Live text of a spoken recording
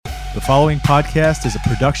The following podcast is a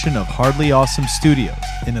production of Hardly Awesome Studios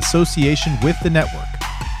in association with the network.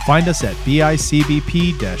 Find us at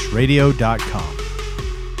bicbp-radio.com.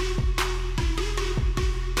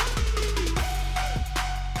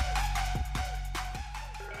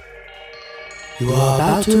 You are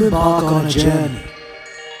about to embark on a journey.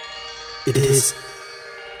 It is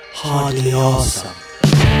hardly awesome.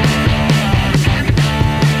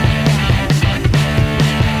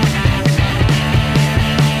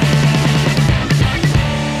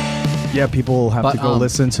 Yeah, people have to go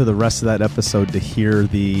listen to the rest of that episode to hear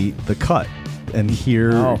the cut and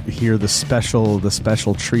hear the special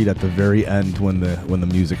treat at the very end when the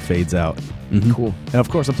music fades out. Mm-hmm. Cool. And of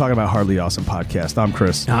course, I'm talking about Hardly Awesome Podcast. I'm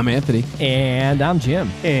Chris. I'm Anthony. And I'm Jim.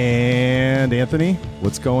 And Anthony,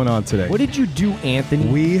 what's going on today? What did you do,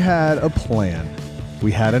 Anthony? We had a plan.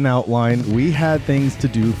 We had an outline. We had things to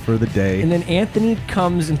do for the day. And then Anthony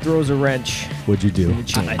comes and throws a wrench. What'd you do?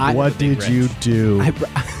 What did you do?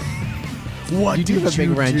 What did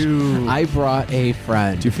you do? I brought a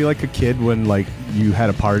friend. Do you feel like a kid when like you had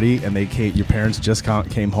a party and your parents just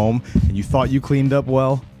came home and you thought you cleaned up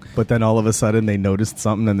well, but then all of a sudden they noticed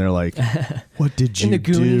something and they're like, "What did you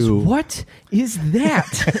do? What is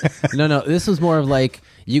that?" No. This was more of like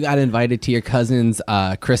you got invited to your cousin's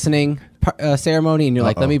christening ceremony, and you're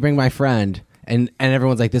like, "Let me bring my friend." And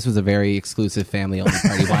everyone's like, this was a very exclusive family-only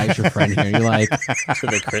party. Why is your friend here? And you're like,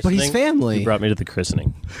 but he's family. You brought me to the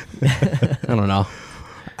christening. I don't know.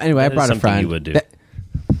 Anyway, I brought a friend. You would do.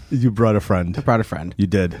 You brought a friend. I brought a friend. You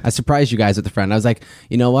did. I surprised you guys with a friend. I was like,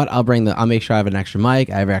 you know what? I'll make sure I have an extra mic.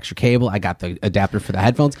 I have an extra cable. I got the adapter for the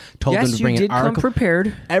headphones. Told them to bring you did come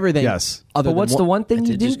prepared. Everything. Yes. But what's the one thing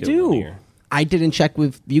you didn't do? I didn't check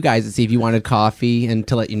with you guys to see if you wanted coffee and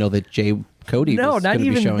to let you know that Jay Cody was going to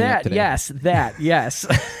be showing up today. Yes.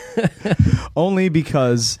 Only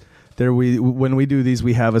because when we do these,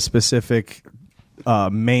 we have a specific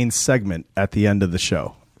main segment at the end of the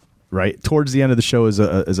show, right? Towards the end of the show is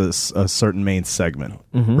a certain main segment,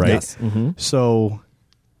 right? Yes. Mm-hmm. So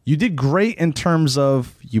you did great in terms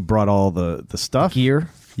of you brought all the stuff. Gear.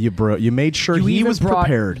 You made sure he was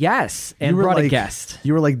prepared. Yes, and brought a guest.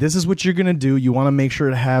 You were like, this is what you're going to do. You want to make sure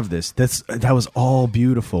to have this. That was all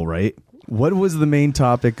beautiful, right? What was the main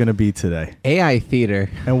topic going to be today? AI theater.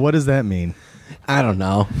 And what does that mean? I don't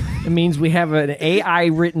know. It means we have an AI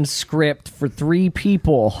written script for 3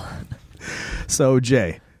 people. So,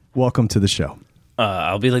 Jay, welcome to the show.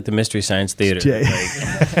 I'll be like the Mystery Science Theater. Jay.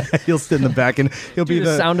 He'll sit in the back and he'll be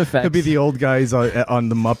the sound effects. He'll be the old guys on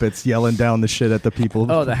the Muppets yelling down the shit at the people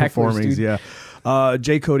the performing. hecklers, dude. Yeah.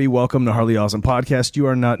 Jay Cody, welcome to Hardly Awesome Podcast. You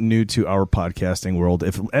are not new to our podcasting world.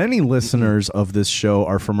 If any listeners of this show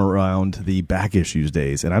are from around the back issues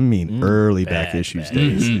days, and I mean early back issues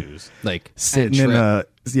days, like sitting in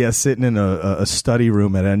a study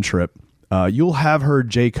room at N-Trip, you'll have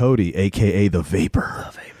heard Jay Cody, aka the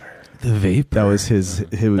Vapor. The Vapor. That was his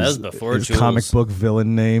before his Jules. comic book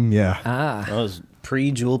villain name. Yeah. That was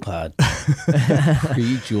pre-Jewel Pod.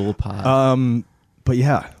 Pre-Jewel Pod. But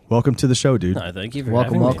yeah, welcome to the show, dude. No, thank you for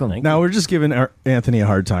Welcome. having me. Thank Now you. we're just giving Anthony a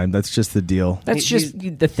hard time. That's just the deal. That's just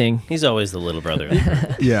the thing. He's always the little brother.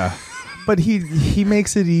 Yeah. But he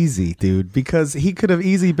makes it easy, dude, because he could have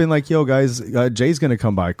easily been like, yo, guys, Jay's going to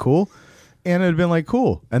come by. Cool. And it would have been like,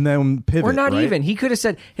 cool. And then pivot. Or not right? even. He could have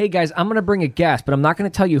said, hey, guys, I'm going to bring a guest, but I'm not going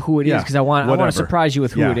to tell you who it is because I want to surprise you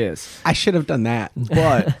with who it is. I should have done that.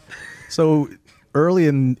 But so early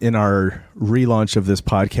in our relaunch of this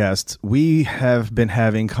podcast, we have been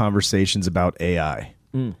having conversations about AI.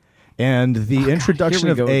 And the introduction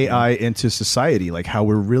of AI into society, like how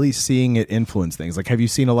we're really seeing it influence things. Like, have you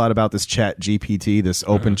seen a lot about this chat GPT, this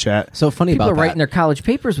open chat? So funny People about are that. writing their college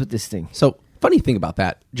papers with this thing. So funny thing about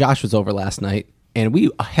that, Josh was over last night, and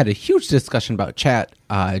we had a huge discussion about chat,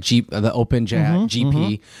 the open chat,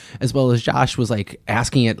 GP, as well as Josh was like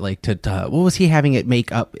asking it like to what was he having it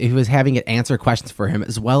make up? He was having it answer questions for him,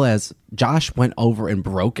 as well as Josh went over and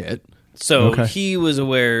broke it. So he was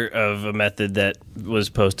aware of a method that was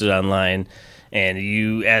posted online, and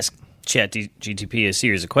you ask ChatGPT a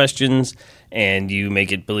series of questions, and you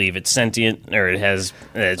make it believe it's sentient or it's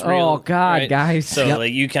real. Oh, God, right? guys. So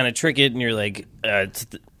like you kind of trick it, and you're like, let's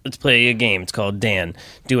play a game. It's called Dan.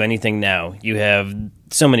 Do anything now. You have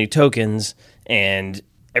so many tokens, and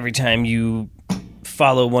every time you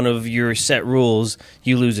follow one of your set rules,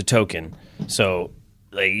 you lose a token. So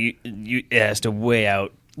like it has to weigh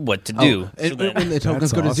out what to do. So then, when the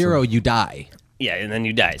tokens go to zero, you die. Yeah, and then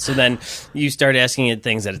you die. So then you start asking it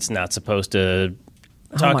things that it's not supposed to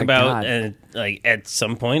talk about, God. and like at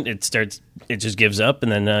some point it just gives up,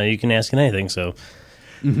 and then you can ask it anything. So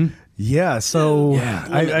Yeah, so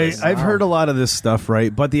I've heard a lot of this stuff,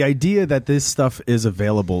 right? But the idea that this stuff is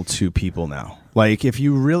available to people now, like if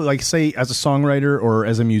you really like, say, as a songwriter or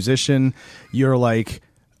as a musician, you're like,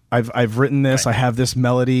 I've written this, I have this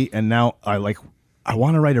melody, and now I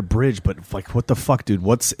want to write a bridge, but like, what the fuck, dude?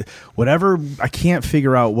 Whatever? I can't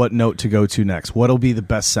figure out what note to go to next. What'll be the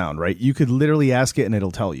best sound, right? You could literally ask it, and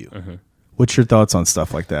it'll tell you. Mm-hmm. What's your thoughts on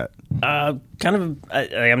stuff like that? Kind of.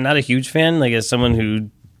 I'm not a huge fan. Like, as someone who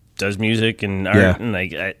does music and art, and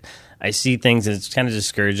like I see things, and it's kind of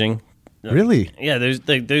discouraging. Really? Yeah.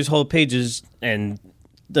 There's whole pages, and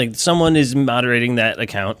like someone is moderating that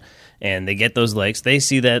account, and they get those likes. They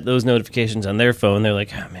see those notifications on their phone. They're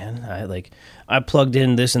like, oh man, I plugged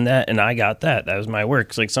in this and that, and I got that. That was my work.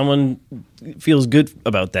 It's like someone feels good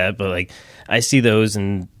about that, but like I see those,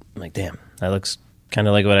 and I'm like, damn, that looks kind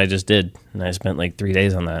of like what I just did, and I spent like 3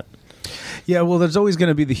 days on that. Yeah, well, there's always going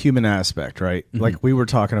to be the human aspect, right? Mm-hmm. Like we were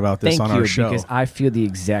talking about this on our show, because I feel the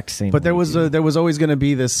exact same. But there was always going to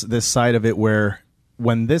be this side of it where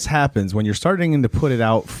when this happens, when you're starting to put it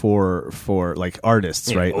out for like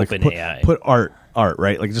artists, right? Open like AI. Put art,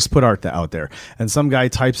 right? Like just put art out there, and some guy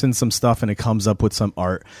types in some stuff and it comes up with some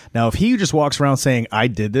art. Now, if he just walks around saying I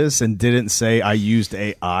did this and didn't say I used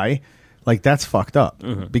AI, like that's fucked up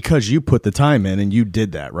because you put the time in and you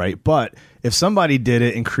did that, right? But if somebody did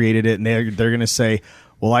it and created it and they're going to say,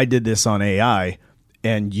 well, I did this on AI,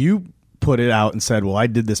 and you put it out and said, well, I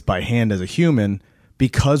did this by hand as a human,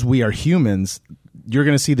 because we are humans, you're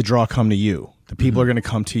going to see the draw come to you. The people are going to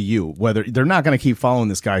come to you, whether they're not going to keep following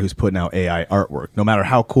this guy who's putting out AI artwork, no matter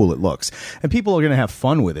how cool it looks. And people are going to have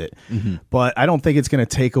fun with it. But I don't think it's going to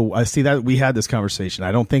take I see that we had this conversation.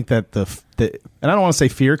 I don't think that and I don't want to say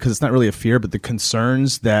fear, because it's not really a fear, but the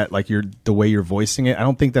concerns that like the way you're voicing it, I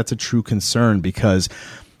don't think that's a true concern, because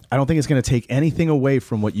I don't think it's going to take anything away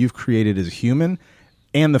from what you've created as a human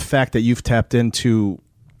and the fact that you've tapped into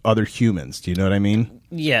other humans. Do you know what I mean?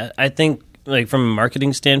 Yeah, I think, like from a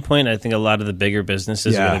marketing standpoint, I think a lot of the bigger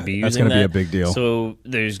businesses are going to be using that. That's going to be a big deal. So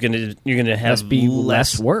you're going to have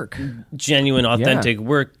less work, genuine, authentic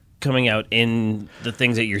work coming out in the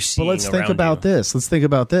things that you're seeing. But let's think about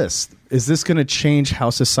this. Is this going to change how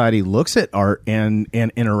society looks at art and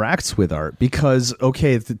interacts with art? Because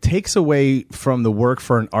it takes away from the work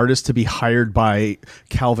for an artist to be hired by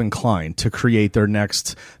Calvin Klein to create their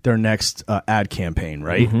next ad campaign,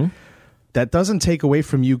 right? Mm-hmm. That doesn't take away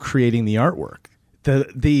from you creating the artwork.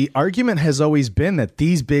 The argument has always been that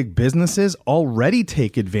these big businesses already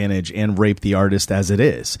take advantage and rape the artist as it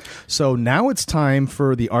is. So now it's time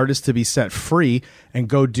for the artist to be set free and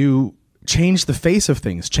go change the face of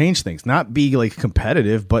things, change things, not be like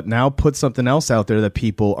competitive, but now put something else out there that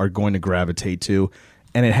people are going to gravitate to.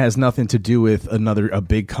 And it has nothing to do with a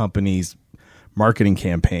big company's marketing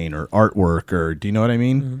campaign or artwork, or do you know what I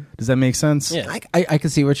mean? Mm-hmm. Does that make sense? Yeah, I can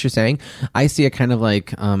see what you're saying. I see it kind of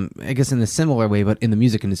like, I guess in a similar way, but in the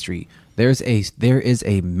music industry, there is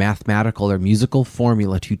a mathematical or musical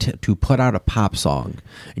formula to put out a pop song,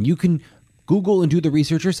 and you can Google and do the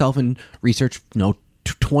research yourself and research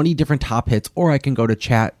 20 different top hits, or I can go to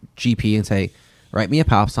Chat GP and say, write me a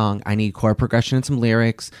pop song. I need chord progression and some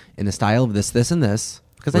lyrics in the style of this, and this.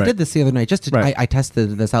 Because I did this the other night. I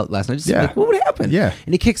tested this out last night. Just like, what would happen? Yeah.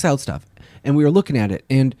 And it kicks out stuff. And we were looking at it,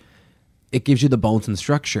 and it gives you the bones and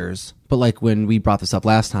structures. But like when we brought this up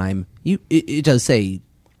last time, it does say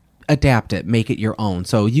adapt it, make it your own.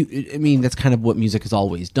 So that's kind of what music has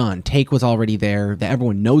always done. Take what's already there that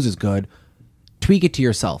everyone knows is good, tweak it to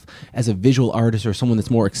yourself. As a visual artist or someone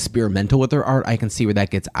that's more experimental with their art, I can see where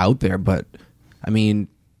that gets out there. But I mean,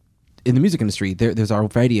 in the music industry, there's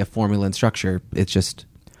already a formula and structure. It's just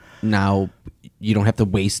now you don't have to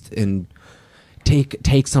waste and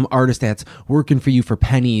take some artist that's working for you for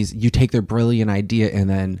pennies. You take their brilliant idea and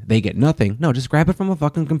then they get nothing. No, just grab it from a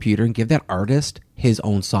fucking computer and give that artist his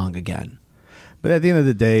own song again. But at the end of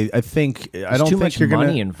the day, I don't think you're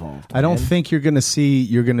money involved. I don't think you're going to see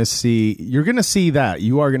that.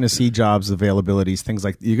 You are going to see jobs availabilities, things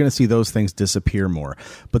like you're going to see those things disappear more.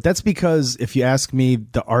 But that's because if you ask me,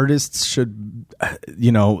 the artists should,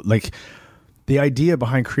 like the idea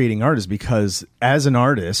behind creating art is because as an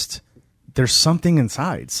artist, there's something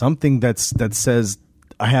inside, something that says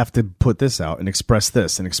I have to put this out and express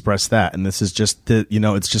this and express that, and this is just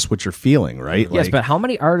it's just what you're feeling, right? Yes, but how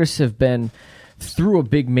many artists have been through a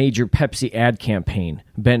big major Pepsi ad campaign,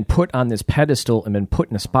 been put on this pedestal and been put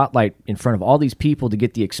in a spotlight in front of all these people to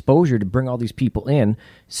get the exposure to bring all these people in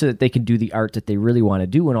so that they can do the art that they really want to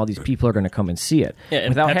do, and all these people are going to come and see it. Yeah,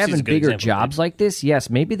 without Pepsi's having bigger jobs like this, yes,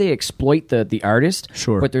 maybe they exploit the artist,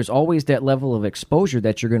 sure, but there's always that level of exposure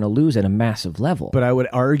that you're going to lose at a massive level. But I would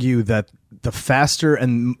argue that the faster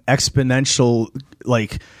and exponential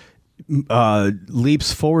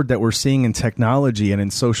leaps forward that we're seeing in technology and in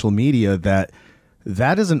social media,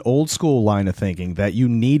 that is an old school line of thinking, that you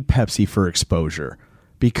need Pepsi for exposure,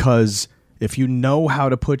 because if you know how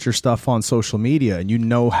to put your stuff on social media and you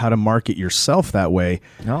know how to market yourself that way,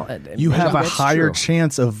 you have a higher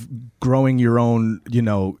chance of growing your own,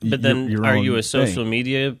 But then, your are own you a social thing.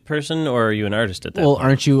 media person, or are you an artist at that Well,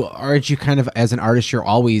 point? aren't you kind of, as an artist, you're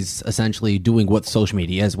always essentially doing what social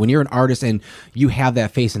media is. When you're an artist and you have that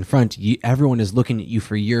face in front, everyone is looking at you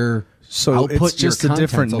for your output, it's just a your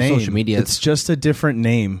different content. name. Social media. It's just a different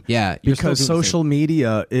name. Yeah, you're still because doing the social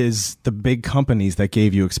media is the big companies that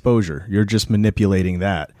gave you exposure. You're just manipulating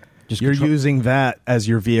that. You're using that as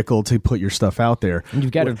your vehicle to put your stuff out there. And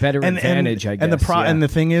you've got a better advantage, I guess. And the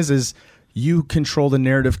thing is you control the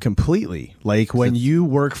narrative completely. Like when you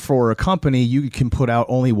work for a company, you can put out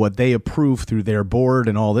only what they approve through their board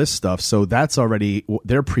and all this stuff. So that's already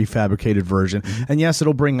their prefabricated version. Mm-hmm. And yes,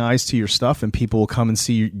 it'll bring eyes to your stuff and people will come and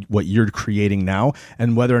see what you're creating now.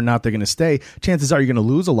 And whether or not they're going to stay, chances are you're going to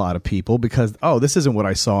lose a lot of people because, this isn't what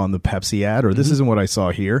I saw on the Pepsi ad, or this isn't what I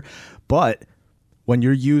saw here. But when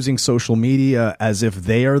you're using social media as if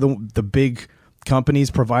they are the big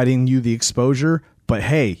companies providing you the exposure, but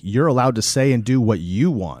hey, you're allowed to say and do what you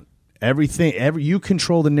want. You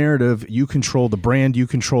control the narrative, you control the brand, you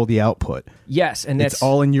control the output. Yes, and it's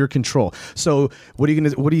all in your control. So what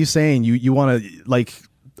are you saying? You want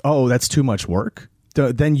to that's too much work?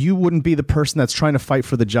 Then you wouldn't be the person that's trying to fight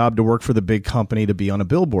for the job to work for the big company to be on a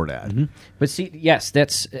billboard ad. Mm-hmm. But see, yes,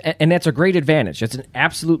 that's a great advantage. That's an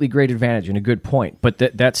absolutely great advantage and a good point. But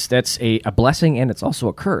that's a blessing, and it's also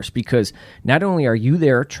a curse, because not only are you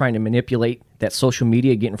there trying to manipulate that social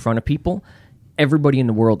media, get in front of people, everybody in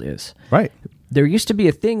the world is. Right. There used to be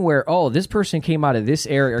a thing where, this person came out of this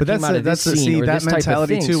area, or came out of this scene, or that this type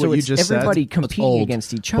mentality of thing. too. So what you it's just everybody said, competing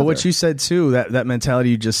against each other. But what you said too, that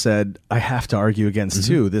mentality you just said, I have to argue against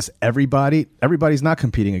too. This everybody's not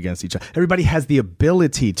competing against each other. Everybody has the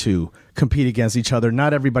ability to compete against each other.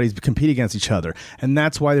 Not everybody's competing against each other, and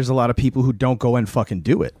that's why there's a lot of people who don't go and fucking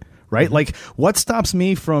do it. Right? Mm-hmm. Like, what stops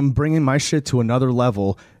me from bringing my shit to another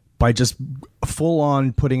level by just full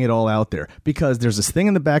on putting it all out there? Because there's this thing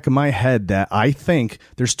in the back of my head that I think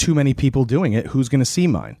there's too many people doing it. Who's going to see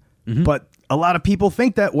mine? Mm-hmm. But a lot of people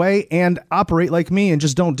think that way and operate like me and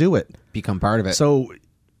just don't do it. Become part of it. So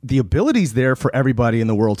the ability's there for everybody in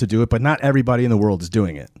the world to do it, but not everybody in the world is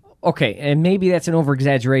doing it. Okay, and maybe that's an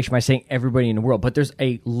over-exaggeration by saying everybody in the world, but there's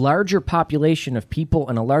a larger population of people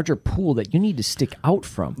and a larger pool that you need to stick out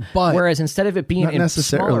from. But whereas instead of it being not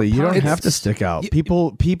necessarily, you don't have to stick out.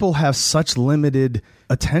 People have such limited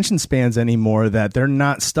attention spans anymore that they're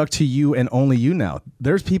not stuck to you and only you now.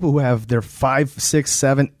 There's people who have their 5, 6,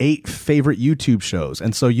 7, 8 favorite YouTube shows,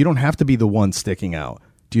 and so you don't have to be the one sticking out.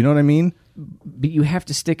 Do you know what I mean? But you have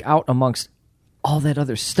to stick out amongst all that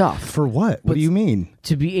other stuff. For what? What do you mean?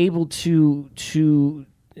 To be able to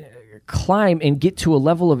climb and get to a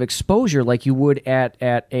level of exposure like you would at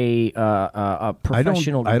a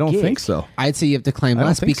professional I don't gig. think so. I'd say you have to climb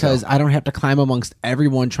less because I don't have to climb amongst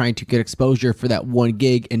everyone trying to get exposure for that one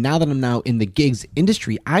gig. And now that I'm now in the gigs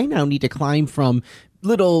industry, I now need to climb from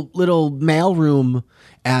little mailroom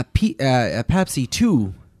at Pepsi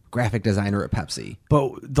to graphic designer at Pepsi.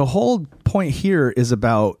 But the whole point here is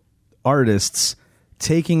about artists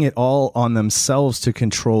taking it all on themselves to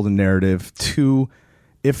control the narrative.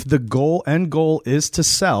 If the end goal is to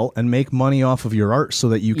sell and make money off of your art so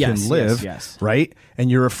that you can live, right? And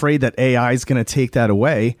you're afraid that AI is going to take that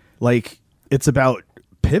away. Like, it's about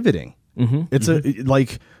pivoting. Mm-hmm.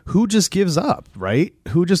 It's who just gives up, right?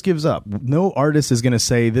 Who just gives up? No artist is going to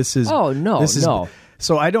say this is. Oh no, no.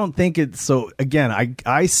 So I don't think it's so. Again,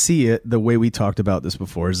 I see it the way we talked about this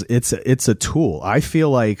before. Is it's a tool. I feel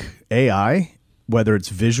like AI, whether it's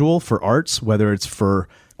visual for arts, whether it's for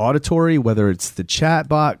auditory, whether it's the chat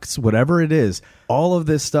box, whatever it is, all of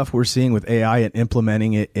this stuff we're seeing with AI and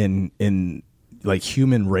implementing it in like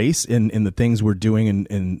human race in the things we're doing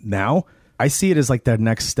in now. I see it as like that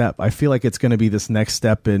next step. I feel like it's going to be this next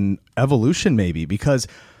step in evolution, maybe, because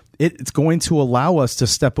it's going to allow us to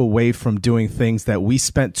step away from doing things that we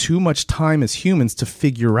spent too much time as humans to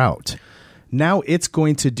figure out. Now it's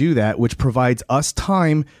going to do that, which provides us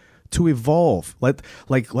time to evolve.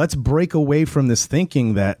 Let's break away from this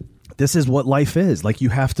thinking that this is what life is. Like, you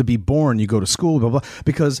have to be born, you go to school, blah, blah.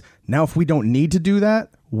 Because now if we don't need to do that,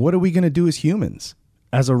 what are we going to do as humans?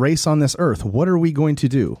 As a race on this earth, what are we going to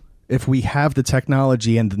do? If we have the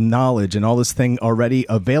technology and the knowledge and all this thing already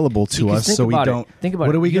available to us, so we don't. Think about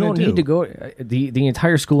what it. are we going to do? You don't need to go the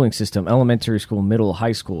entire schooling system, elementary school, middle,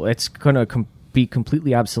 high school. It's going to be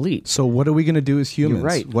completely obsolete. So what are we going to do as humans? You're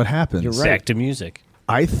right. What happens? You're right. Back to music.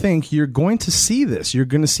 I think you're going to see this. You're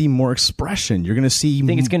going to see more expression. You're going to see. I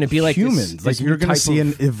think it's going to be like humans. this like you're going to see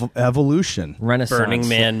an evolution. Renaissance. Burning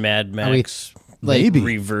Man, Mad Max. Maybe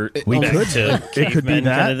revert we back could. to It could be cavemen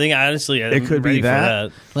that. kind of thing. Honestly, It could be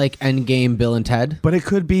that. Like Endgame, Bill and Ted. But it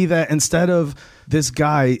could be that instead of this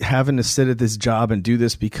guy having to sit at this job and do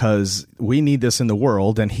this because we need this in the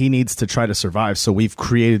world and he needs to try to survive, so we've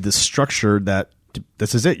created this structure that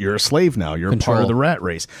this is it. You're a slave now. You're a part of the rat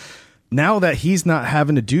race. Now that he's not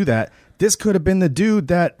having to do that, this could have been the dude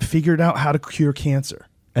that figured out how to cure cancer.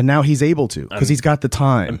 And now he's able to because he's got the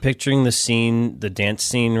time. I'm picturing the scene, the dance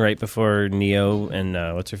scene right before Neo and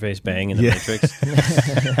what's her face bang in the Matrix.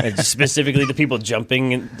 And specifically the people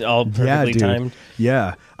jumping all perfectly timed.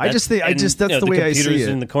 Yeah, I just think that's the way I see computers it.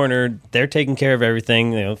 in the corner, they're taking care of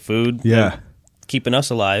everything. Food. Yeah, keeping us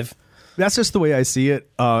alive. That's just the way I see it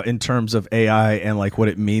in terms of AI and like what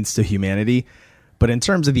it means to humanity. But in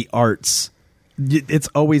terms of the arts, it's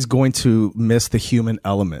always going to miss the human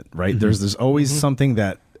element, right? Mm-hmm. There's always something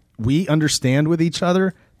that we understand with each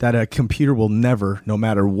other that a computer will never, no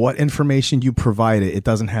matter what information you provide it, it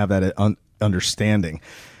doesn't have that understanding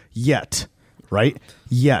yet, right?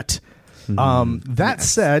 Yet. That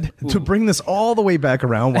said, to bring this all the way back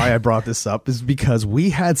around, why I brought this up is because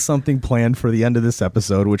we had something planned for the end of this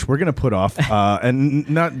episode, which we're going to put off, and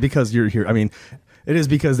not because you're here. I mean, it is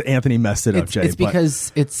because Anthony messed it up, Jay. It's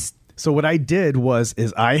because it's... So what I did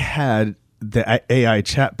is I had the AI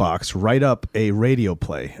chat box write up a radio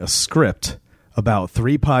play, a script about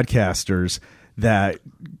 3 podcasters that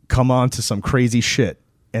come on to some crazy shit.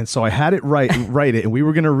 And so I had it write it, and we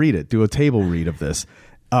were going to read it, do a table read of this.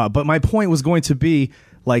 But my point was going to be,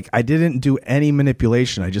 like, I didn't do any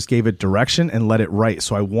manipulation. I just gave it direction and let it write.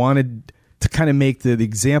 So I wanted to kind of make the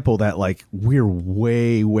example that, like, we're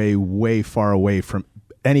way, way, way far away from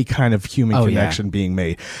any kind of human connection being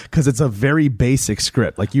made, because it's a very basic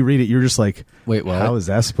script. Like, you read it, you're just like, wait, what? How is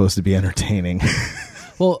that supposed to be entertaining?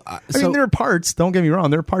 Well, I mean, there are parts, don't get me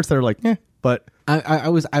wrong, there are parts that are like, but I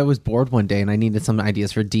was bored one day and I needed some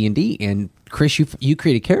ideas for D&D, and Chris, you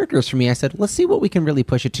created characters for me. I said, let's see what we can really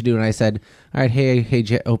push it to do. And I said, all right,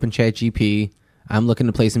 hey, Open Chat GP, I'm looking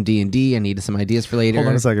to play some D&D. I needed some ideas for later. Hold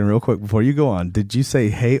on a second, real quick, before you go on. Did you say,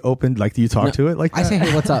 hey, Open, like, do you talk to it like that? I say,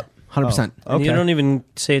 hey, what's up? 100%. Oh, okay. You don't even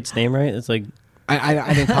say its name right. It's like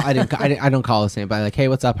I don't call its name, but I'm like, hey,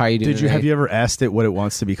 what's up? How are you doing? Have you ever asked it what it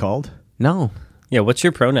wants to be called? No. Yeah, what's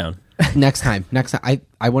your pronoun? Next time.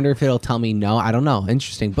 I wonder if it'll tell me no. I don't know.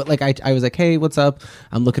 Interesting. But like I was like, hey, what's up?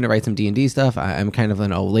 I'm looking to write some D&D stuff. I'm kind of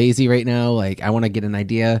lazy right now. Like, I want to get an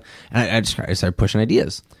idea, and I started pushing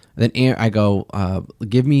ideas. Then I go,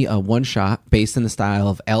 give me a one shot based in the style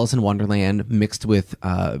of Alice in Wonderland mixed with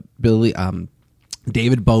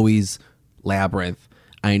David Bowie's Labyrinth.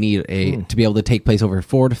 I need to be able to take place over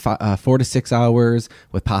 4 to 6 hours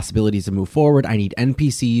with possibilities to move forward. I need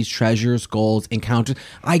NPCs, treasures, goals, encounters.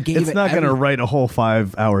 It's not going to write a whole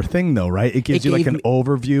 5-hour thing, though, right? It gives you like an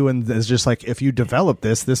overview, and it's just like, if you develop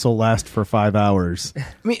this will last for 5 hours. I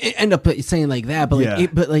mean, it end up saying like that, but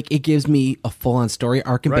it gives me a full on story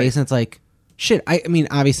arc and base, and it's like, shit. I mean,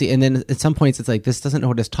 obviously, and then at some points it's like, this doesn't know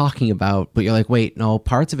what it's talking about, but you're like, wait, no,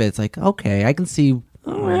 parts of it, it's like, okay, I can see.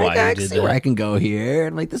 I can see where I can go here,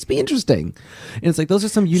 and like, this be interesting. And it's like, those are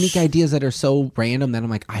some unique ideas that are so random that I'm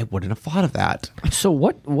like, I wouldn't have thought of that. So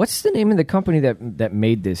what's the name of the company that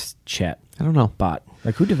made this chat? I don't know. Bot.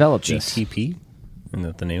 Like, who developed this? GTP? Isn't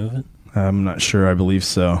that the name of it? I'm not sure. I believe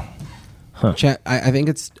so. Huh. Chat. I think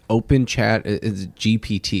it's Open Chat. It's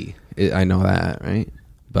GPT. I know that, right?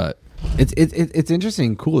 But it's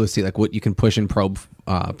interesting, cool to see like what you can push and probe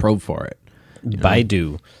for it.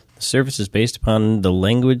 Baidu. The service is based upon the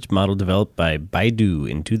language model developed by Baidu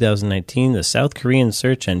in 2019. The South Korean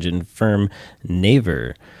search engine firm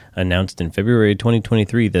Naver announced in February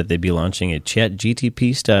 2023 that they'd be launching a chat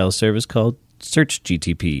GTP style service called Search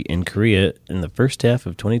GTP in Korea in the first half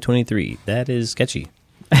of 2023. That is sketchy.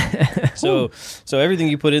 So everything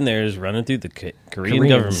you put in there is running through the Korean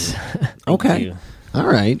government. Okay. All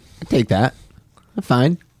right. I take that. I'm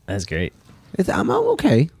fine. That's great. I'm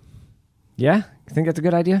okay. Yeah? You think that's a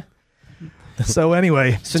good idea? So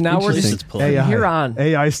anyway, so now we're just AI. Here on.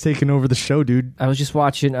 AI's taking over the show, dude. I was just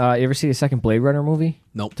watching. You ever see the second Blade Runner movie?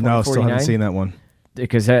 Nope. No, still haven't seen that one.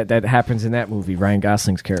 because that happens in that movie, Ryan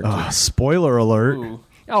Gosling's character. Spoiler alert. Ooh.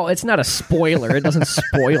 Oh, it's not a spoiler. It doesn't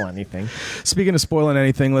spoil anything. Speaking of spoiling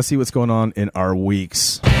anything, let's see what's going on in our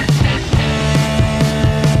weeks.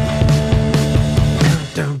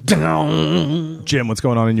 Jim, what's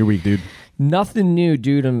going on in your week, dude? Nothing new,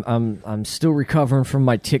 dude. I'm still recovering from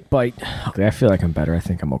my tick bite. I feel like I'm better. I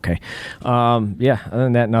think I'm okay. Yeah, other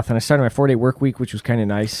than that, nothing. I started my 4-day work week, which was kind of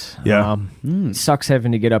nice. Yeah. It sucks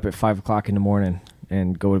having to get up at 5 o'clock in the morning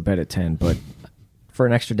and go to bed at 10, but for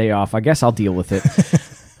an extra day off, I guess I'll deal with it.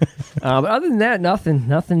 But other than that, nothing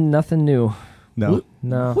new. No.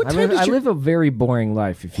 No. What I time live, I live a very boring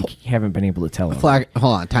life, if you haven't been able to tell. Hold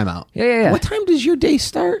on, time out. Yeah. What time does your day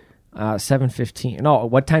start? 7:15. No,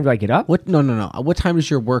 what time do I get up? No. What time does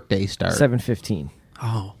your work day start? 7:15.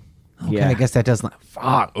 Oh, okay. Yeah. I guess that doesn't.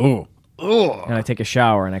 Fuck. Ooh. And I take a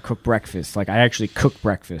shower and I cook breakfast. Like, I actually cook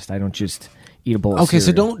breakfast. I don't just eat a bowl of Okay,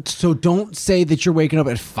 cereal. so don't say that you're waking up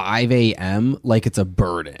at 5 a.m. like it's a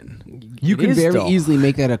burden. You It can is, very though. easily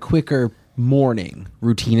make that a quicker morning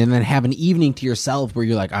routine and then have an evening to yourself where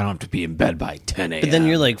you're like, I don't have to be in bed by 10 a.m. But then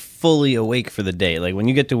you're like fully awake for the day. Like when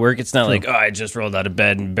you get to work, it's not like, oh, I just rolled out of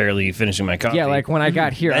bed and barely finishing my coffee. Yeah, like when I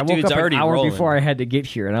got here, That I woke dude's up an already hour rolling. before I had to get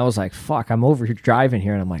here, and I was like, fuck, I'm over here driving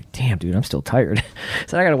here, and I'm like, damn, dude, I'm still tired.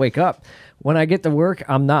 So I got to wake up. When I get to work,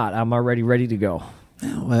 I'm not. I'm already ready to go.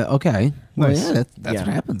 Well, okay. Well, Nice. yeah, that's Yeah. what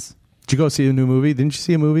happens. Did you go see a new movie? Didn't you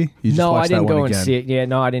see a movie? You just No, I watched that didn't one go and again. see it. Yeah,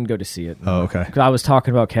 no, I didn't go to see it. Oh, okay. 'Cause I was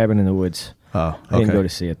talking about Cabin in the Woods. Oh, I didn't okay. go to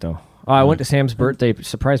see it, though. Oh, I went to Sam's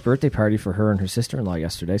surprise birthday party for her and her sister-in-law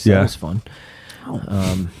yesterday, so Yeah. that was fun.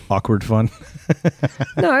 Awkward fun.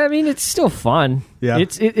 No, I mean, it's still fun. Yeah.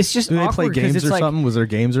 It's just Did they play awkward 'cause games it's or like, something? Was there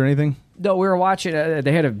games or anything? No, we were watching.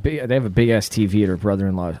 They have a big ass TV at her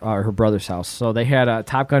brother-in-law, her brother's house. So they had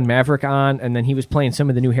Top Gun Maverick on, and then he was playing some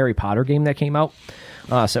of the new Harry Potter game that came out.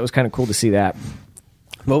 So it was kind of cool to see that.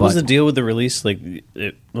 What was But- the deal with the release? Like,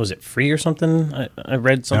 was it free or something? I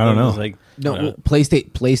read something. I don't know. It was like, No,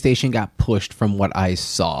 PlayStation got pushed from what I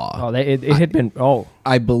saw. Oh, it had been. Oh,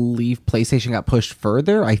 I believe PlayStation got pushed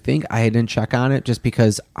further. I think I didn't check on it just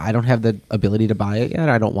because I don't have the ability to buy it yet.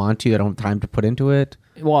 I don't want to. I don't have time to put into it.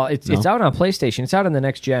 well, it's out on PlayStation. It's out on the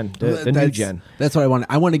next gen, the new That's- gen. That's what I want.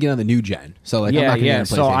 I want to get on the new gen. So like, I'm not gonna get on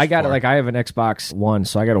So I PlayStation got 4. I have an Xbox One,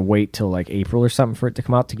 so I got to wait till like April or something for it to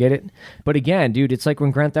come out to get it. But again, dude, it's like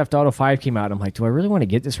when Grand Theft Auto 5 came out. I'm like, do I really want to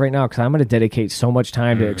get this right now? Because I'm going to dedicate so much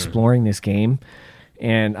time to exploring this game,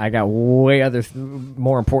 and I got way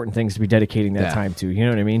more important things to be dedicating that Yeah. time to. You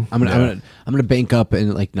know what I mean? I'm gonna bank up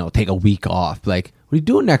and like take a week off. Like, what are you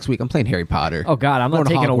doing next week? I'm playing Harry Potter. Oh God, I'm not Going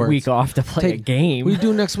to taking a Hogwarts. week off to play a game. What are you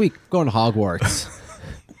doing next week? Going to Hogwarts.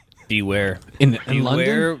 beware. In Beware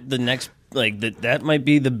London? the next, like, that might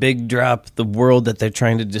be the big drop, the world that they're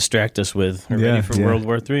trying to distract us with. We're Yeah, ready for yeah. World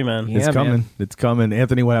War III, man. Yeah. It's coming. man. It's coming.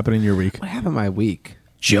 Anthony, what happened in your week? What happened my week?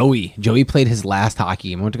 Joey played his last hockey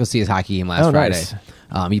game. I went to go see his hockey game last Oh, Friday.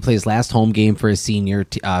 nice. He played his last home game for his senior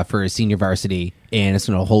varsity, and it's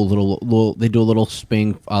a whole little. They do a little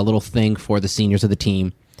thing for the seniors of the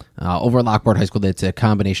team over at Lockport High School. It's a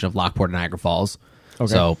combination of Lockport and Niagara Falls.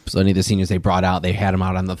 Okay. So any of the seniors they brought out, they had them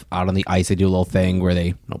out on the ice. They do a little thing where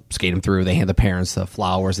they skate them through. They hand the parents the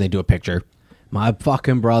flowers. They do a picture. My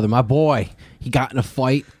fucking brother, my boy, he got in a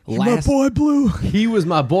fight. My boy Blue. He was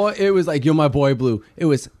my boy. It was like, you're my boy Blue. It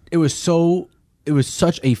was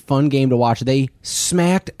such a fun game to watch. They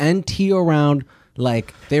smacked NT around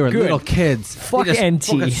like they were Good. little kids. Fuck They just NT.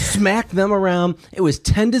 fucking smacked them around. It was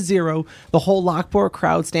 10-0. The whole Lockport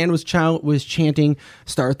crowd stand was chanting,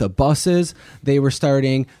 "Start the buses." They were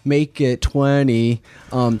starting, "Make it 20."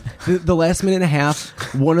 The last minute and a half,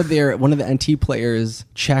 one of the NT players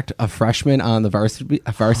checked a freshman on the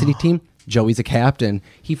varsity team. Joey's a captain.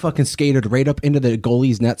 He fucking skated right up into the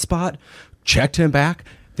goalie's net spot, checked him back.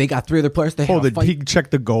 They got 3 other players. They had a Did fight. he check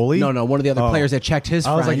the goalie? No, one of the other players that checked his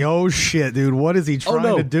I was friend. like, oh shit, dude, what is he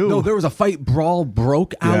trying to do? No, there was a fight. Brawl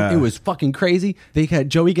broke out. Yeah. It was fucking crazy.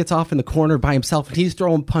 Joey gets off in the corner by himself, and he's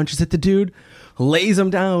throwing punches at the dude, lays him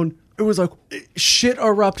down. It was like shit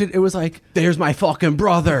erupted. It was like, there's my fucking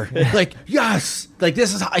brother. Like, yes, like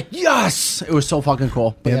this is like, yes. It was so fucking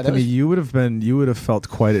cool. But Anthony, yeah, you would have felt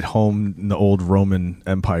quite at home in the old Roman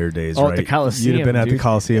Empire days, Oh, at right? the Colosseum, You'd have been at the dude.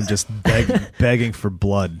 Colosseum just begging for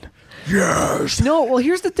blood. No, well,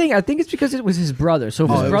 here's the thing. I think it's because it was his brother. So if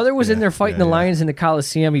his brother was in there fighting the lions in the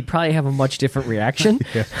Coliseum, he'd probably have a much different reaction.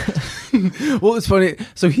 Well, it's funny.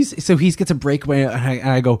 So he gets a breakaway, and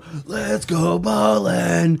I go, "Let's go,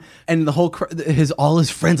 Mullen!" And the whole all his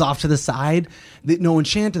friends off to the side, no one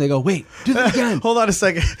chanted. They go, "Wait, do that again." Hold on a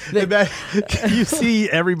second. You see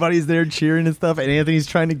everybody's there cheering and stuff, and Anthony's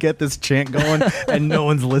trying to get this chant going, and no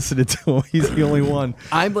one's listening to him. He's the only one.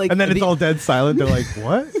 I'm like, and then it's all dead silent. They're like,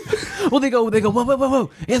 "What?" Well, they go, whoa,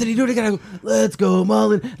 Anthony, do it again. I go, "Let's go,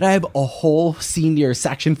 Mullen!" And I have a whole senior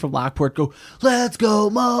section from Lockport go, "Let's go,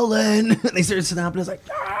 Mullen!" And they started stomping. I was like,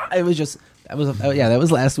 It was just that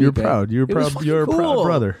was last week. You're proud. You're proud. You're a proud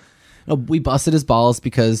brother. No, we busted his balls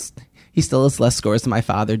because he still has less scores than my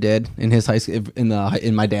father did in his high school,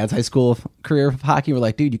 in my dad's high school career of hockey. We're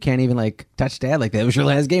like, dude, you can't even like touch dad like that. It was your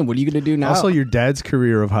last game. What are you gonna do now? Also, your dad's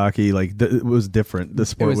career of hockey it was different. The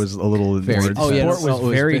sport was a little very. more Oh yeah, the sport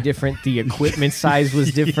was very different. The equipment size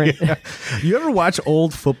was different. Yeah. You ever watch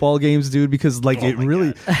old football games, dude? Because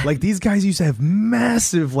these guys used to have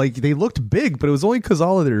massive, they looked big, but it was only because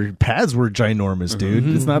all of their pads were ginormous, dude.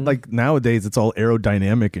 It's not like nowadays it's all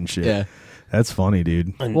aerodynamic and shit. Yeah. That's funny,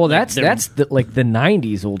 dude. Well, that's the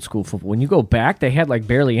 90s old school football. When you go back, they had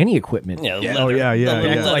barely any equipment. Yeah, Oh, yeah.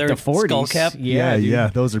 Like the 40s. skull cap. Yeah,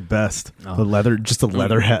 those are best. The leather, just a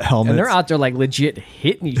leather helmet. And they're out there legit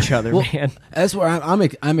hitting each other, man. That's where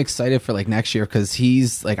I'm excited for next year because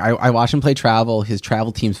he's I watch him play travel. His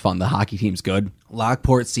travel team's fun. The hockey team's good.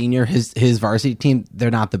 Lockport Senior, his varsity team,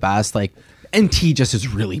 they're not the best. NT just is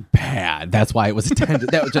really bad. That's why it was attended.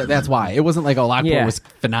 That's why it wasn't Lockport was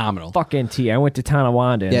phenomenal. Fuck NT. I went to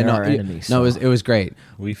Tonawanda and they're our enemies. No, it was great.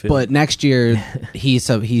 But next year he's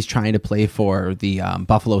trying to play for the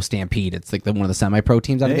Buffalo Stampede. It's one of the semi-pro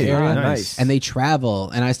teams out of the area. Nice. And they travel.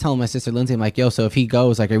 And I was telling my sister Lindsay, I'm like, yo, so if he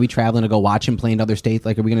goes, are we traveling to go watch him play in other states? Are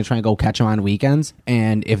we going to try and go catch him on weekends?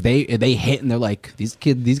 And if they hit and they're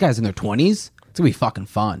these guys in their 20s, it's gonna be fucking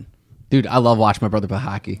fun. Dude, I love watching my brother play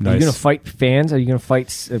hockey. Nice. Are you going to fight fans? Are you going to fight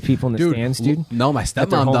people in the stands, dude? No, my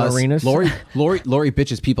stepmom does. Arenas? Lori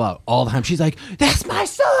bitches people out all the time. She's like, "That's my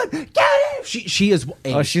son. Get him." She is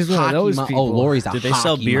she's one of those people. Oh, Lori's a Did they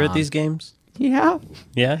sell beer at these games? Yeah.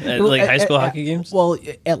 Yeah? At high school hockey games? Well,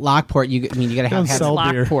 at Lockport, you got to have sell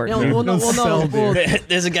beer. Lockport.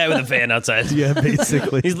 There's a guy with a van outside. Yeah,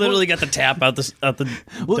 basically. He's literally got the tap out the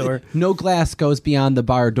door. No glass goes beyond the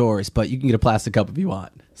bar doors, but you can get a plastic cup if you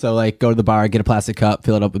want. So, go to the bar, get a plastic cup,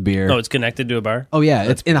 fill it up with beer. Oh, it's connected to a bar? Oh, yeah.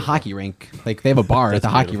 It's in a hockey rink. They have a bar at the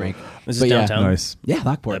hockey rink. This is downtown? Nice. Yeah,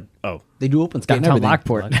 Lockport. They do open skate and Downtown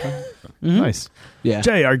everything. Lockport. Nice. Yeah.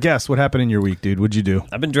 Jay, our guest, what happened in your week, dude? What'd you do?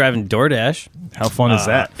 I've been driving DoorDash. How fun is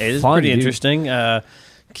that? It is Fun, pretty dude. interesting.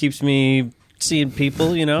 Keeps me seeing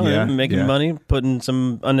people, and making money, putting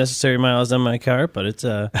some unnecessary miles on my car, but it's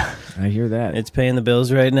I hear that. it's paying the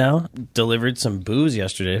bills right now. Delivered some booze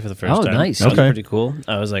yesterday for the first time. Nice. That was Okay. pretty cool.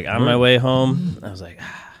 I was on my way home. I was like,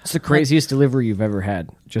 What's the craziest delivery you've ever had?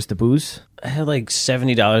 Just the booze? I had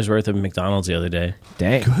 $70 worth of McDonald's the other day.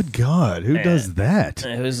 Dang. Good God. Who does that?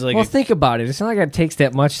 It was Well, think about it. It's not like it takes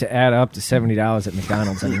that much to add up to $70 at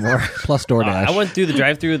McDonald's anymore. Plus DoorDash. I went through the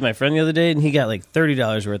drive-thru with my friend the other day, and he got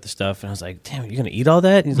 $30 worth of stuff. And I was like, "Damn, you're gonna eat all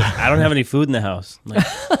that?" And he's like, "I don't have any food in the house." I'm like,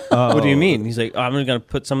 "What do you mean?" He's like, "I'm gonna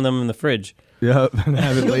put some of them in the fridge." Yeah, and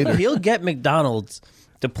have it later. He'll get McDonald's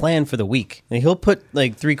to plan for the week, and he'll put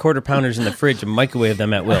 3/4 pounders in the fridge and microwave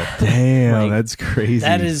them at will. Damn, that's crazy.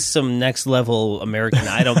 That is some next level American.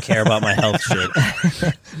 I don't care about my health shit.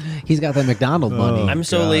 He's got that McDonald's money. I'm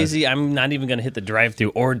so lazy. I'm not even gonna hit the drive-thru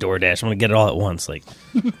or DoorDash. I'm gonna get it all at once. I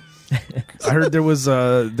heard there was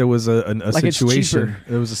a it's situation. cheaper.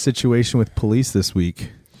 There was a situation with police this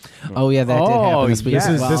week. Oh yeah, that did happen this week.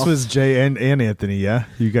 yeah. This was Jay and Anthony. Yeah,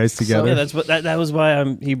 you guys together. Yeah, that's what that was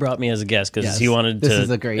why he brought me as a guest because Yes. he wanted This to is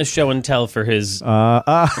a great- a show and tell for his. He's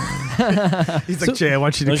like, Jay, I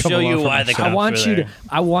want you to I'll come show along you for why my the show." cops were there.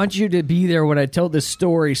 I want you to be there when I tell this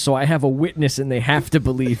story, so I have a witness and they have to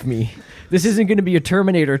believe me. This isn't going to be a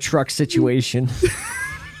Terminator truck situation.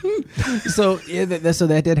 So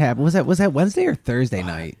that did happen. Was that Wednesday or Thursday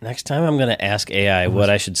night? Next time, I'm going to ask AI what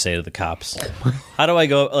I should say to the cops. How do I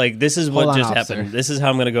go? This is what Hold on, just officer. happened. This is how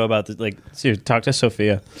I'm going to go about this. Seriously, talk to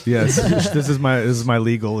Sophia. Yes, this is my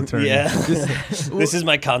legal attorney. Yeah, this is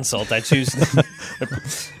my consult. I choose.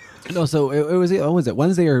 No, so it was. What was it?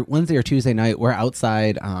 Wednesday or Tuesday night? We're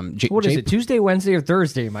outside. What is it? Tuesday, Wednesday, or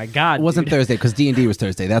Thursday? My God, It wasn't dude. Thursday because D&D was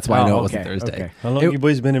Thursday. That's why I know it wasn't okay, Thursday. okay. How long you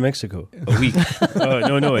boys been in Mexico? A week.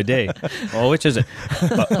 Oh no, a day. Oh, which is it?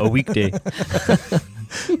 A weekday.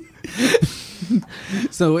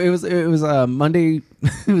 So it was Monday.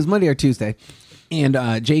 It was Monday or Tuesday.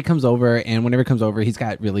 And Jay comes over, and whenever he comes over, he's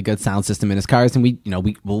got really good sound system in his cars, and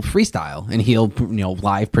we'll freestyle, and he'll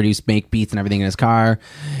live produce, make beats and everything in his car,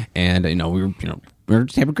 and we're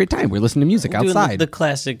just having a great time. We're listening to music outside, the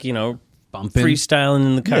classic, bumping, freestyling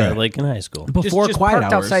in the car like in high school. Before just quiet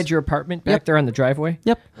parked hours. outside your apartment back there on the driveway.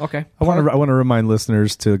 Yep. Okay. I want to remind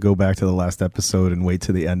listeners to go back to the last episode and wait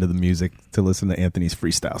to the end of the music to listen to Anthony's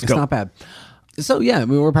freestyles. It's not bad. So yeah,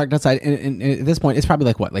 we were parked outside, and at this point, it's probably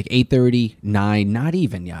like 8:30, 9, not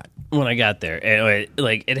even yet. When I got there,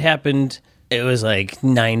 it happened. It was like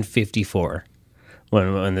 9:54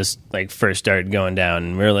 when this first started going down,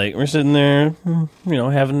 and we're sitting there,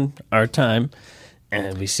 having our time,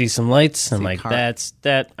 and we see some lights. I'm like, car. that's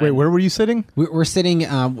that. Wait, where were you sitting? We're sitting.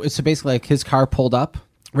 So basically, his car pulled up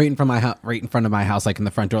right in front of my house, in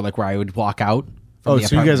the front door, where I would walk out. Oh,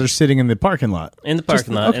 so you guys are sitting in the parking lot? In the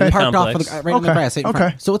parking lot, in the parked complex. off right in the grass. Right in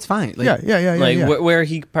front. So it's fine. Yeah. Where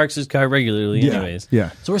he parks his car regularly, anyways.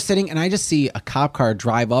 Yeah. So we're sitting, and I just see a cop car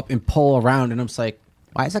drive up and pull around, and I'm just like,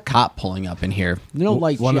 why is a cop pulling up in here?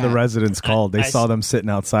 One of the residents called. They I saw them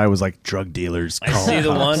sitting outside. Was like, drug dealers. I see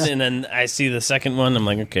the one, and then I see the second one. I'm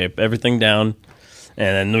like, okay, everything down.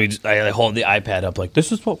 And then I hold the iPad up, like,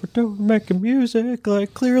 this is what we're doing, we're making music.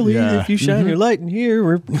 Like, clearly, if you shine your light in here,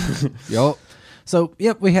 we're. Yup. So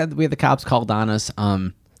we had the cops called on us.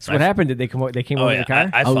 So what happened? Did they come? They came over the car.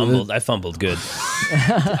 I fumbled good.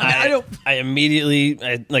 I immediately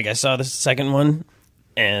I saw the second one,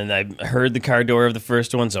 and I heard the car door of the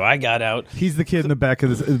first one, so I got out. He's the kid in the back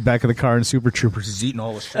of the car, and Super Troopers is eating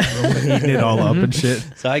all the shit, eating it all up and shit.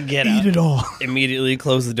 So I get Eat out, it all. Immediately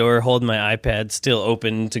close the door, hold my iPad still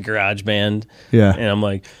open to GarageBand. Yeah, and I'm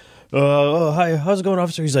like, oh, hi, how's it going,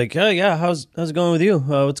 officer? He's like, oh, yeah, how's it going with you?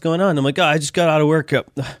 What's going on? I'm like, I just got out of work.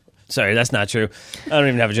 Sorry, that's not true. I don't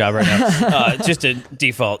even have a job right now. Just a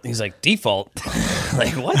default. He's like, default?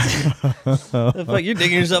 Like, what? The fuck, you're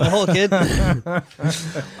digging yourself a hole, kid.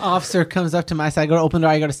 Officer comes up to my side. I go to open the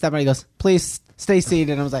door. I go to step on. He goes, please stay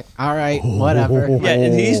seated. And I was like, all right, whatever. Yeah,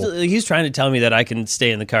 and he's trying to tell me that I can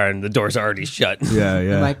stay in the car and the door's already shut. Yeah.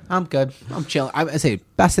 I'm like, I'm good. I'm chilling. I say,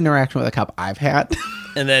 best interaction with a cop I've had.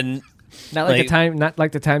 And then... Not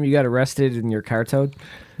like the time you got arrested and your car towed?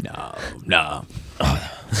 No.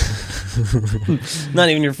 Not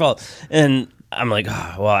even your fault. And I'm like,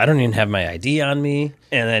 well, I don't even have my ID on me.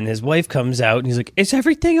 And then his wife comes out, and he's like, is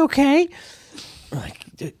everything okay? Like,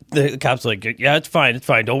 the cops are like, yeah, it's fine.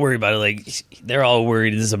 Don't worry about it. Like, they're all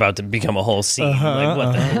worried this is about to become a whole scene. Like,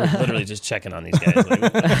 what the hell? We're literally just checking on these guys.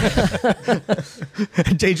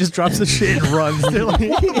 Like, Jay just drops the shit and runs. They're like,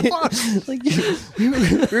 what the fuck? Like,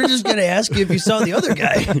 we were just going to ask you if you saw the other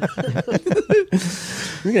guy.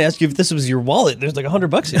 We're going to ask you if this was your wallet. There's like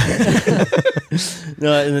 $100 in here.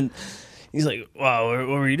 No, and then he's like, wow, what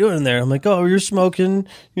were you doing in there? I'm like, oh, we were smoking,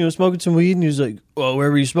 smoking some weed. And he was like, well,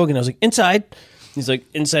 where were you smoking? I was like, inside. He's like,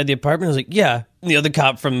 inside the apartment? I was like, yeah. And the other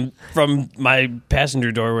cop from my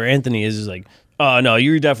passenger door where Anthony is like, oh, no,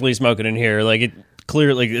 you were definitely smoking in here. Like, it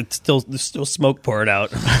clear, like, there's still smoke poured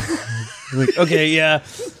out. I'm like, okay, yeah.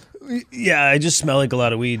 Yeah, I just smell like a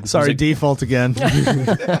lot of weed. Sorry, like, default again.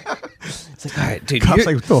 It's like, all right, dude. Cops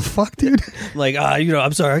like, what the fuck, dude? Like,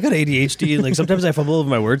 I'm sorry, I got ADHD, and like sometimes I fumble over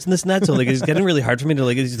my words and this and that, so like it's getting really hard for me to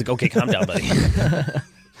like. He's like, okay, calm down, buddy.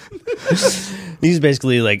 He's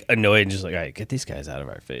basically like annoyed and just like, all right, get these guys out of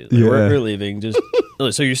our face. Like, we're leaving. Just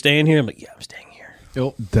so you're staying here? I'm like, yeah, I'm staying here.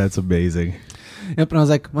 Yep. That's amazing. Yep, and I was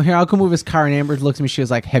like, well, here, I'll go move his car. And Amber looks at me. She was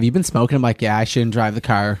like, have you been smoking? I'm like, yeah, I shouldn't drive the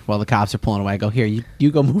car while the cops are pulling away. I go, here,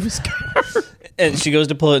 you go move his car. And she goes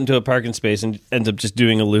to pull it into a parking space and ends up just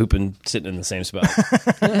doing a loop and sitting in the same spot.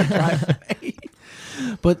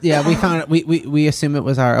 But yeah, we found it. We assume it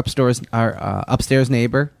was our upstairs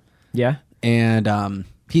neighbor. Yeah, and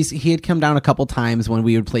he had come down a couple times when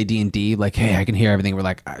we would play D&D. Like, hey, I can hear everything. We're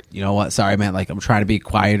like, you know what? Sorry, man. Like, I'm trying to be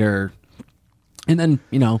quieter. And then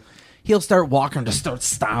he'll start walking and just start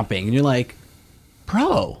stomping, and you're like,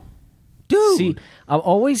 bro, dude. See, I'm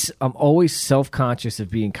always self-conscious of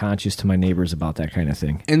being conscious to my neighbors about that kind of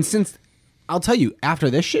thing. And since I'll tell you, after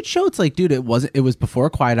this shit show, it's like, dude, it was before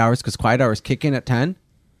quiet hours because quiet hours kick in at 10.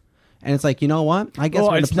 And it's like, you know what? I guess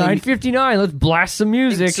it's 9:59. Let's blast some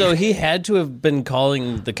music. So he had to have been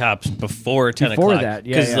calling the cops before 10 before o'clock. That,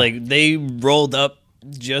 yeah. Because like they rolled up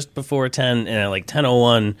just before 10, and at like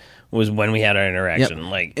 10:01 was when we had our interaction.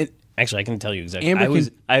 Like, actually, I can tell you exactly.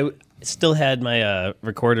 I still had my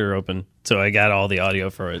recorder open, so I got all the audio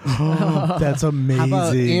for it. That's amazing. How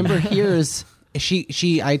about Amber hears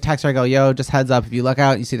I text her, I go, yo, just heads up, if you look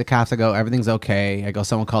out, you see the cops, I go, everything's okay. I go,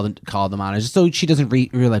 someone called them on it, just so she doesn't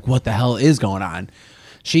you're like, what the hell is going on?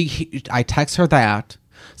 I text her that.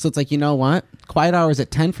 So it's like, you know what? Quiet hours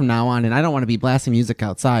at 10 from now on, and I don't want to be blasting music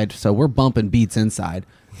outside, so we're bumping beats inside.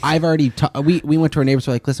 I've already we went to our neighbors.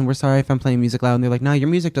 We're like, listen, we're sorry if I'm playing music loud. And they're like, no, your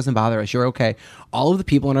music doesn't bother us. You're okay. All of the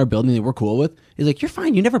people in our building that we're cool with is like, you're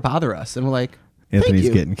fine. You never bother us. And we're like, Anthony's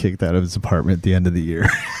getting kicked out of his apartment at the end of the year.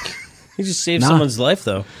 He just saved someone's life,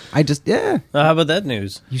 though. How about that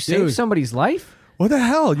news? You saved somebody's life? What the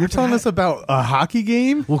hell? You're telling us about a hockey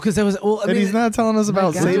game? Well, because that was. Well, and he's not telling us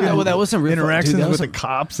about saving that was some real interactions dude, with the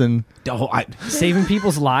cops and saving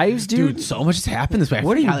people's lives, dude. So much has happened this way.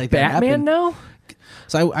 What are you, Batman now?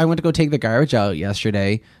 So I went to go take the garbage out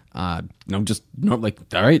yesterday. All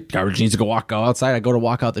right, garbage needs to go outside. I go to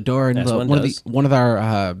walk out the door, and one of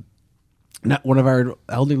our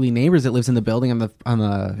elderly neighbors that lives in the building on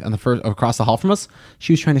the first across the hall from us.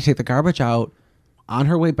 She was trying to take the garbage out. On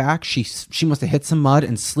her way back, she must have hit some mud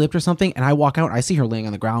and slipped or something. And I walk out, I see her laying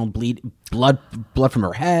on the ground, blood from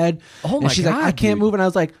her head. Oh my and she's God, like, I can't move. And I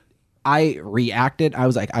was like, I reacted. I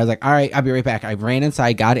was like, all right, I'll be right back. I ran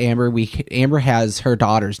inside, got Amber. Amber has her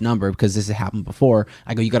daughter's number because this has happened before.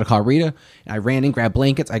 I go, you got to call Rita. And I ran in, grabbed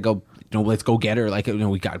blankets. I go, let's go get her. Like,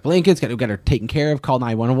 we got blankets, got her taken care of. Called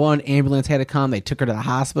 911. Ambulance had to come. They took her to the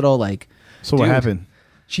hospital. Like, so what happened?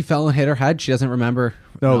 She fell and hit her head. She doesn't remember.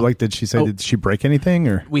 No, like, did she say? Did she break anything?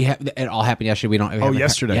 Or it all happened yesterday. We don't.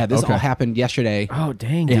 Yesterday. Yeah, this all happened yesterday. Oh,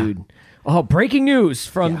 dang, dude. Oh, breaking news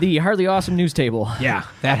from the Hardly Awesome news table. Yeah,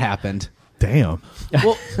 that happened. Damn.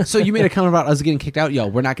 Well, so you made a comment about us getting kicked out. Yo,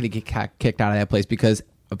 we're not going to get kicked out of that place because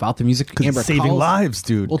about the music. Amber saving calls, lives,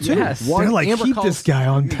 dude. Well, too. Yes. They're like, Amber keep calls, this guy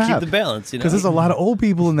on tap. Keep the balance, Because there's a lot of old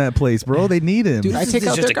people in that place, bro. They need him. Dude, I take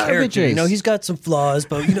out just their a character. garbages. He's got some flaws,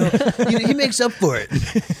 but he makes up for it.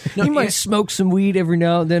 He might smoke some weed every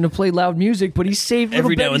now and then to play loud music, but he saved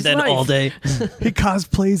Every little now and Betty's then, life. all day. He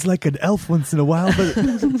cosplays like an elf once in a while, but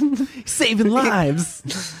saving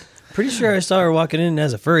lives. Pretty sure I saw her walking in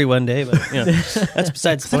as a furry one day, but that's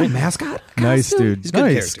besides the point. Mascot. nice, dude. He's a good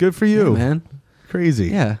Nice. character. Good for you, Man. Crazy.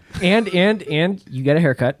 Yeah. And you got a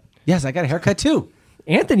haircut. Yes, I got a haircut too.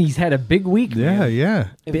 Anthony's had a big week. Yeah, man. yeah.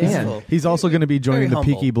 Invisible. He's also going to be joining the Very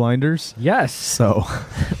humble. Peaky Blinders. Yes. So.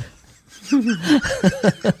 At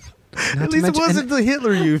least it wasn't the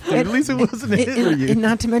Hitler Youth thing. At least it wasn't the Hitler Youth. And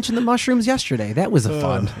not to mention the mushrooms yesterday. That was a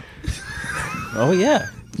fun. Oh, yeah.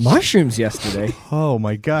 Mushrooms yesterday. Oh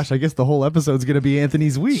my gosh! I guess the whole episode's going to be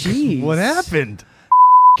Anthony's week. Jeez. What happened?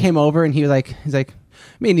 Came over and he's like,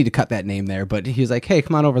 may need to cut that name there, but he was like, hey,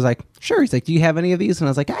 come on over. I was like, sure. He's like, do you have any of these? And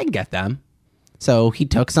I was like, I can get them. So he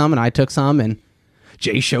took some and I took some, and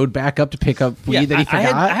Jay showed back up to pick up weed that he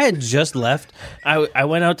forgot. I had just left. I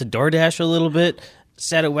went out to DoorDash a little bit,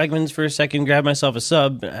 sat at Wegmans for a second, grabbed myself a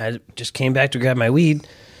sub. I just came back to grab my weed.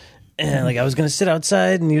 And I was going to sit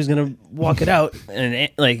outside and he was going to walk it out. And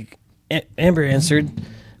Amber answered.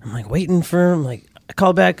 I'm waiting for him. I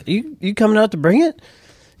called back. You coming out to bring it?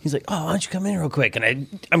 He's like, oh, why don't you come in real quick? And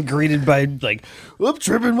I'm greeted by I'm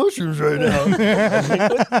tripping mushrooms right now.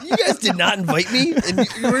 What? You guys did not invite me, and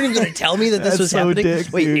you weren't even going to tell me that this was so happening. dick,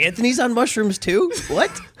 Wait, dude. Anthony's on mushrooms too? What?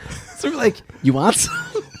 So we're like, you want some?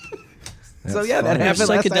 So yeah, that You're a happened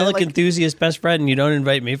last psychedelic night. enthusiast best friend, and you don't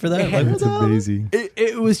invite me for that? That's amazing.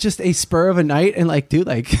 It was just a spur of a night, and dude,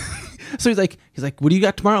 so he's like, what do you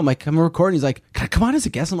got tomorrow? I'm like, I'm recording. He's like, can I come on as a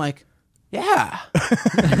guest? I'm like, yeah.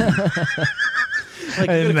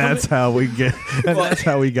 And that's how we get. And that's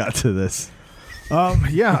how we got to this.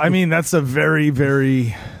 Yeah, I mean that's a very,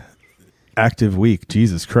 very active week.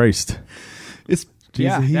 Jesus Christ. It's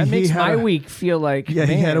Yeah, that makes had my a- week feel like. Yeah,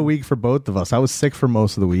 he had a man. week for both of us. I was sick for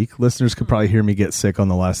most of the week. Listeners could probably hear me get sick on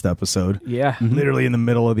the last episode. Yeah. Literally in the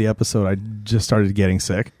middle of the episode, I just started getting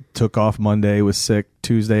sick. Took off Monday, was sick.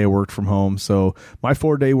 Tuesday, I worked from home. So my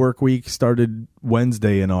 4-day work week started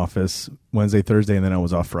Wednesday in office, Wednesday, Thursday, and then I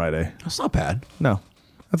was off Friday. That's not bad. No,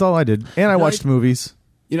 that's all I did. And I watched movies.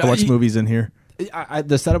 I watched movies in here.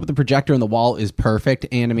 The setup with the projector and the wall is perfect,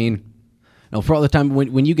 and I mean, for all the time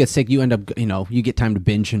when you get sick, you end up you get time to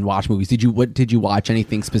binge and watch movies. What did you watch?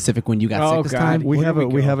 Anything specific when you got sick this time?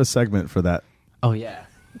 We have a segment for that. Oh yeah,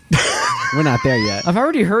 we're not there yet. I've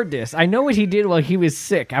already heard this. I know what he did while he was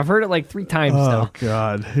sick. I've heard it 3 times Oh now.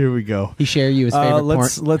 God, here we go. He share you his favorite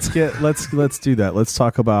let's do that. Let's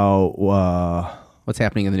talk about what's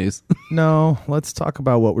happening in the news. no. Let's talk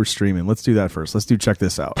about what we're streaming. Let's do that first. Let's do check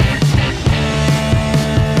this out.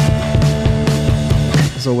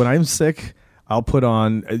 So when I'm sick, I'll put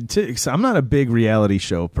on. I'm not a big reality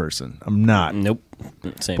show person. I'm not. Nope.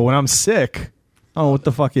 Same. But when I'm sick, I don't know what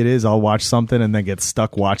the fuck it is. I'll watch something and then get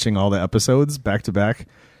stuck watching all the episodes back to back.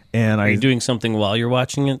 And Are you doing something while you're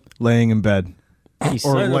watching it? laying in bed.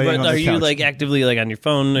 Or laying on Are the you couch. actively on your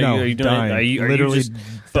phone? No, are you doing dying. Are you Literally just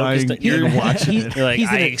focused. dying. You're watching it. You're like, He's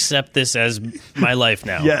in I it. accept this as my life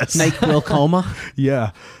now. Yes. NyQuil coma.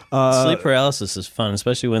 Yeah. Sleep paralysis is fun,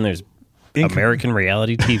 especially when there's Ink- American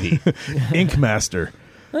reality TV. Ink Master.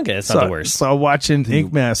 Okay, that's not the worst. So watching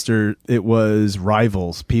Ink Master, it was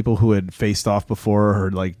rivals, people who had faced off before or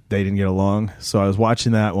like they didn't get along. So I was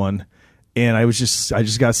watching that one. And I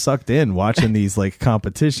just got sucked in watching these like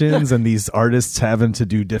competitions and these artists having to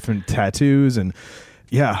do different tattoos. And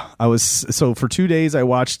yeah, so for 2 days I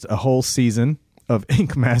watched a whole season of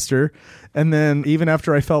Ink Master. And then even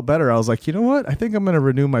after I felt better, I was like, you know what? I think I'm going to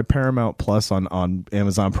renew my Paramount Plus on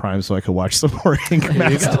Amazon Prime so I could watch some more Ink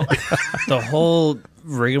Master. The whole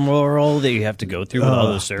rigmarole that you have to go through with all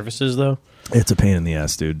those services, though. It's a pain in the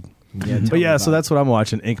ass, dude. But yeah, so that's what I'm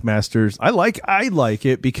watching. Ink Masters. I like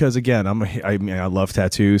it because again, I love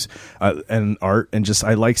tattoos and art, and just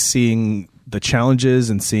I like seeing the challenges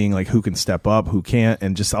and seeing like who can step up, who can't,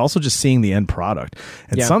 and just seeing the end product.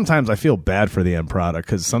 And sometimes I feel bad for the end product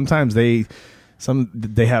because sometimes they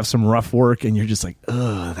have some rough work, and you're just like,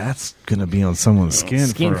 ugh, that's gonna be on someone's skin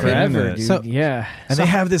forever, dude. So- yeah. And they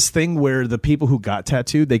have this thing where the people who got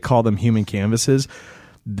tattooed, they call them human canvases.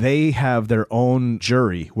 They have their own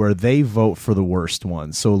jury where they vote for the worst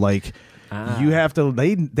ones. So like you have to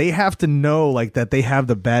they have to know like that they have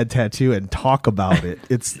the bad tattoo and talk about it.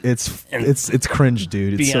 It's cringe,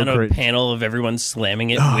 dude. It's Be so on a cringe. panel of everyone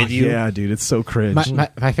slamming it Oh, with you. yeah, dude, it's so cringe.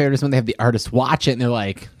 My favorite is when they have the artist watch it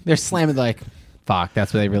and they're slamming like, fuck,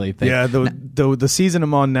 that's what they really think. Yeah, the season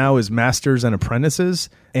I'm on now is Masters and Apprentices,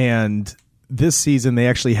 and this season they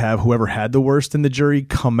actually have whoever had the worst in the jury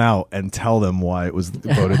come out and tell them why it was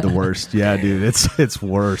voted the worst. Yeah, dude, it's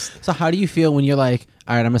worst. So how do you feel when you're like,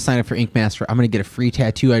 all right, I'm gonna sign up for Ink Master. I'm gonna get a free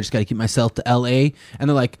tattoo. I just gotta get myself to LA, and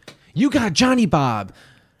they're like, you got Johnny Bob,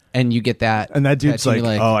 and you get that, And that dude's tattoo,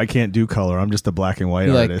 like, you're oh, I can't do color. I'm just a black and white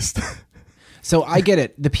You're like- artist. So I get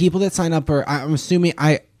it. The people that sign up are, I'm assuming,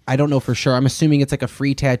 I don't know for sure. I'm assuming it's like a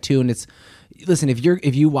free tattoo, and it's. Listen, if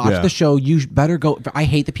you watch the show, you better go. I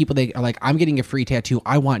hate the people that are like, I'm getting a free tattoo.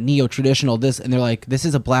 I want neo-traditional this. And they're like, this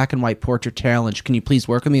is a black and white portrait challenge. Can you please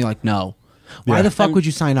work with me? Like, no. Why the fuck would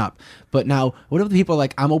you sign up? But now, what if the people are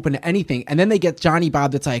like, I'm open to anything? And then they get Johnny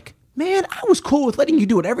Bob that's like, man, I was cool with letting you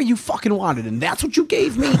do whatever you fucking wanted. And that's what you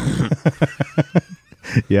gave me.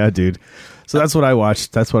 Yeah, dude. So that's what I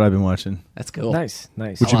watched. That's what I've been watching. That's cool. Nice.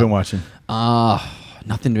 What you been watching?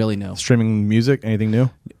 Nothing really new. Streaming music? Anything new?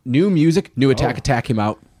 New music. New Attack came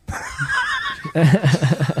out.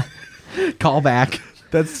 Call back.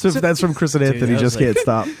 That's from Chris and Anthony. Just can't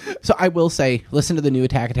stop. So I will say, listen to the new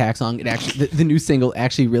Attack song. It actually, the new single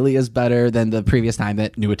actually really is better than the previous time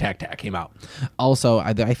that new Attack came out. Also,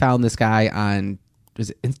 I found this guy on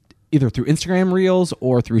either through Instagram Reels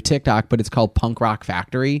or through TikTok, but it's called Punk Rock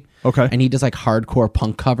Factory. Okay. And he does like hardcore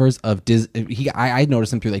punk covers of I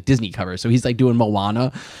noticed him through like Disney covers. So he's like doing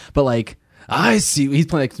Moana, but like I see he's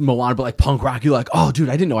playing like Moana, but like punk rock. You're like, oh, dude,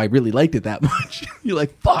 I didn't know I really liked it that much. You're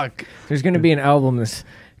like, fuck. There's going to be an album that's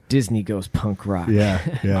Disney goes punk rock. Yeah.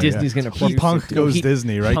 Disney's going to produce Punk it. goes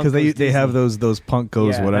Disney, right? Because they have those Punk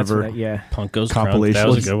goes Yeah, whatever. that's right, Punk goes Compilation. Crunk. That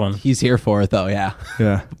was a good one. He's here for it though. Yeah.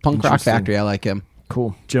 Yeah. Punk Rock Interesting. Factory. I like him.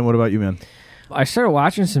 Cool. Jim, what about you, man? I started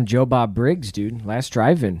watching some Joe Bob Briggs, dude. Last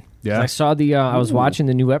drive-in. Yeah? I saw I was watching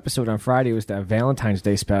the new episode on Friday. It was that Valentine's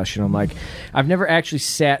Day special. I'm like, I've never actually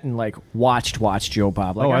sat and like watched Joe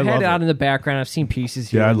Bob. Like, Oh, I I've had love it out it. in the background. I've seen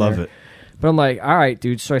pieces here. Yeah, I and love there. it. But I'm like, all right,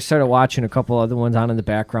 dude. So I started watching a couple other ones on in the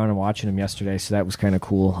background and watching them yesterday. So that was kind of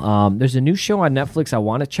cool. There's a new show on Netflix I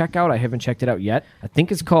want to check out. I haven't checked it out yet. I think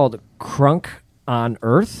it's called Crunk on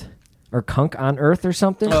Earth or Kunk on Earth or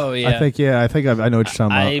something. Oh, yeah. I think I know what you're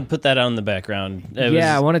talking I about. put that on the background.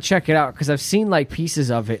 I want to check it out because I've seen like pieces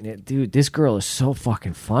of it. And dude, this girl is so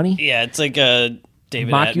fucking funny. Yeah, it's like a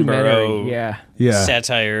David Mockumentary. Attenborough Yeah.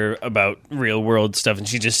 satire about real world stuff, and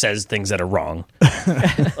she just says things that are wrong.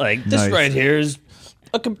 Like, this Nice. right here is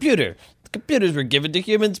a computer. The computers were given to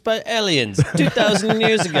humans by aliens 2,000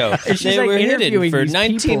 years ago. she's, They like, were hidden interviewing for these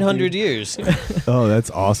people, 1,900 dude. years. Oh, that's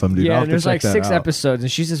awesome, dude. I'll Yeah, have and to there's check like that 6 out. episodes,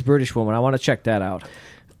 and she's this British woman. I want to check that out.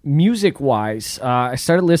 Music-wise, I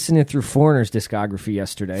started listening through Foreigner's discography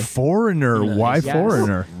yesterday. Foreigner. Why Yes.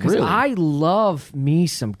 Foreigner? Because I love me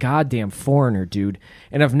some goddamn Foreigner, dude.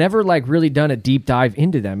 And I've never like really done a deep dive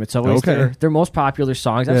into them. It's always Okay. their most popular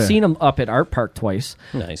songs. I've Yeah. seen them up at Art Park twice.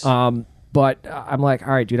 Nice. But I'm like,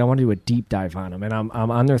 all right, dude, I want to do a deep dive on them. And I'm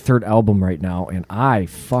on their 3rd album right now, and I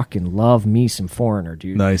fucking love me some Foreigner,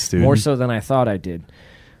 dude. Nice, dude. More so than I thought I did.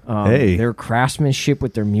 Hey. Their craftsmanship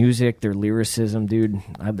with their music, their lyricism, dude.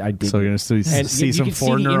 I dig So you're it. gonna And see you some can see the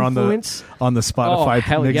Foreigner on the influence. Spotify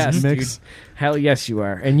hell mix. yes, mix. dude. Hell yes, you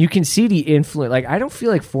are. And you can see the influence. Like, I don't feel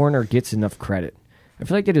like Foreigner gets enough credit. I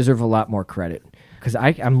feel like they deserve a lot more credit. Because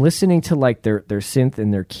I'm listening to like their synth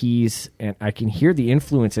and their keys, and I can hear the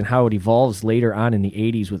influence and how it evolves later on in the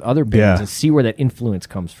 80s with other bands and see where that influence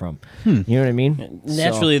comes from. You know what I mean?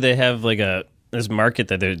 Naturally, they have like this market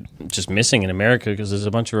that they're just missing in America because there's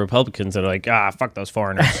a bunch of Republicans that are like, fuck those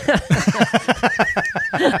foreigners.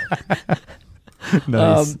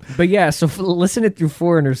 Nice. But yeah, so listen it through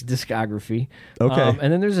Foreigner's discography. Okay.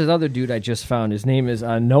 And then there's this other dude I just found. His name is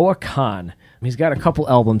Noah Khan. He's got a couple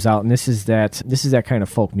albums out, and this is that kind of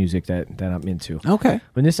folk music that I'm into. Okay.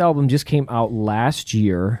 When this album just came out last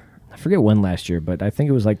year, I forget when last year, but I think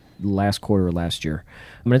it was like last quarter of last year.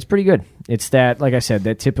 I mean, it's pretty good. It's that, like I said,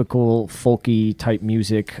 that typical folky type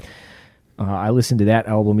music. I listened to that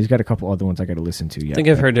album. He's got a couple other ones I got to listen to yet. I think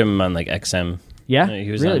I've heard him on like XM. Yeah?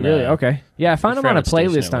 He was really? on, Okay. Yeah, I found him forgot on a what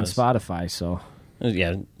station playlist it on was. Spotify, so...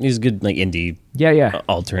 Yeah, he's good, like indie, Yeah.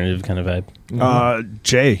 alternative kind of vibe.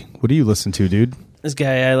 Jay, what do you listen to, dude? This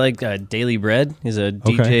guy I like, Daily Bread. He's a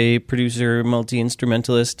DJ, producer,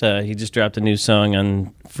 multi-instrumentalist. He just dropped a new song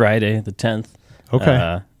on Friday, the 10th.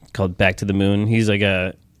 Okay. Called Back to the Moon. He's like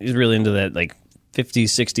he's really into that like 50s,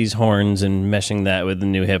 60s horns and meshing that with the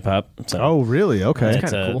new hip hop. So Oh, really? Okay.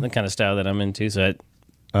 that's kinda cool. the kind of style that I'm into. So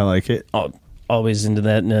I like it. always into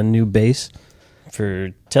that new bass. For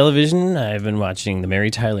television, I've been watching The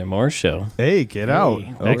Mary Tyler Moore Show. Hey, get out.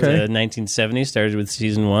 Back to Okay. 1970, started with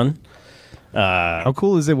season 1. How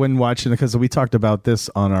cool is it when watching, because we talked about this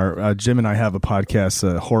on our, Jim and I have a podcast,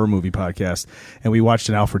 a horror movie podcast, and we watched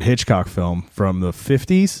an Alfred Hitchcock film from the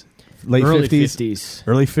 50s, late Early 50s,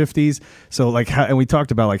 early 50s. So like, and we talked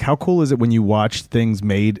about like, how cool is it when you watch things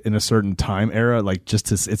made in a certain time era? Like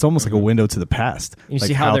it's almost like a window to the past. You like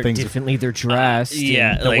see how they're things differently they're dressed,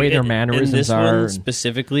 Yeah, and the way their mannerisms in this are. one and-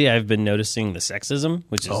 specifically, I've been noticing the sexism,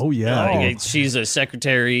 which is Oh, yeah. like, she's a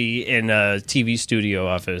secretary in a TV studio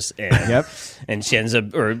office, and and she ends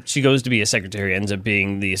up, or she goes to be a secretary, ends up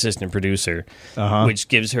being the assistant producer, which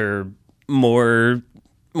gives her more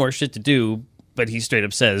shit to do. But he straight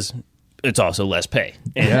up says it's also less pay.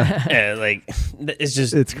 And, like it's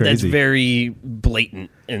It's crazy. That's very blatant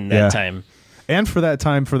in that time. And for that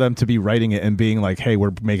time, for them to be writing it and being like, "Hey,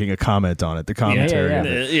 we're making a comment on it," the commentary. Of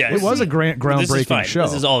it. It was a This is groundbreaking fine. show.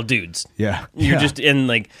 This is all dudes. Yeah, You're yeah. just in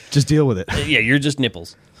like just deal with it. yeah, you're just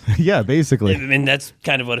nipples. Yeah, basically. I mean, that's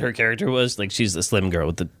kind of what her character was. Like, she's the slim girl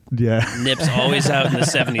with the Yeah, nips always out in the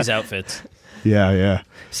 70s outfits. yeah.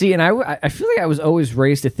 See, and I feel like I was always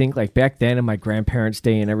raised to think like back then in my grandparents'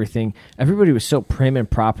 day and everything, everybody was so prim and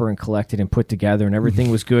proper and collected and put together and everything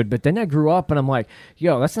was good. But then I grew up and I'm like,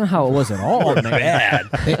 yo, that's not how it was at all, man.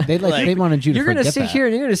 Bad. They wanted you to You're going to forget sit that. here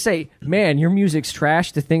and you're going to say, man, your music's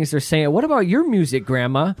trash, the things they're saying. What about your music,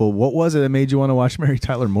 Grandma? But what was it that made you want to watch Mary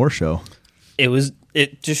Tyler Moore Show?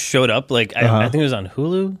 It just showed up. Like, I think it was on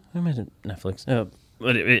Hulu. I imagine Netflix.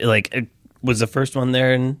 But it was the first one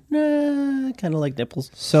there, and I kind of like nipples.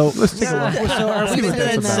 So Let's take a look. So are we That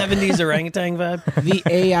saying that 70s orangutan vibe. the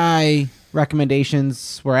AI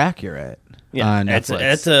recommendations were accurate on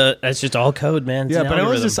Netflix? That's just all code, man. It's Yeah, an but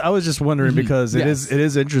algorithm. I was just wondering because it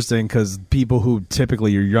is interesting because people who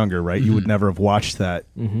typically are younger, right? You would never have watched that.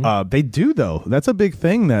 They do though. That's a big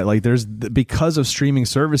thing that like there's because of streaming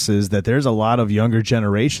services that there's a lot of younger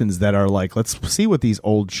generations that are like, let's see what these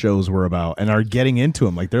old shows were about and are getting into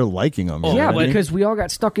them. Like they're liking them. you know Yeah, what I mean? because we all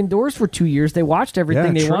got stuck indoors for 2 years. They watched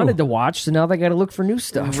everything Yeah, they true. wanted to watch, so now they got to look for new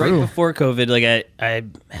stuff. Right before COVID, like I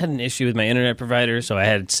had an issue with my internet provider, so I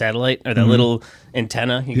had satellite or that little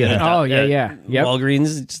antenna. You get Oh, yeah. Yep.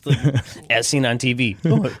 Walgreens, just like, as seen on TV.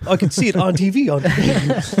 Oh, I can see it on TV.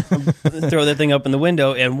 Throw that thing up in the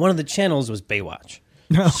window, and one of the channels was Baywatch.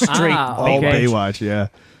 Straight Oh, Baywatch. Baywatch, yeah.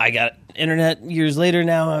 I got internet years later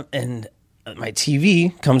now, and my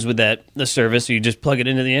TV comes with the service. So you just plug it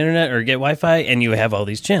into the internet or get Wi-Fi, and you have all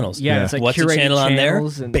these channels. Yeah, it's like what's the curated channel on there?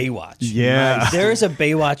 channels and- Baywatch. Yeah. There's a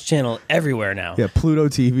Baywatch channel everywhere now. Yeah, Pluto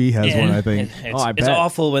TV has And one, I think. It's, I it's bet.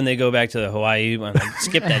 awful when they go back to the Hawaii. I'm like,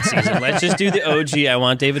 skip that season. Let's just do the OG. I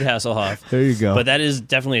want David Hasselhoff. There you go. But that is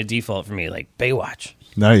definitely a default for me, like Baywatch.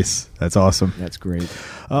 Nice. That's awesome. That's great.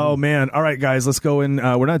 Oh, man. All right, guys, let's go in.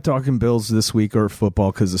 We're not talking Bills this week or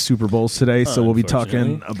football because the Super Bowl's today, so we'll be talking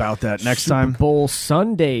Unfortunately. about that next Super time. Bowl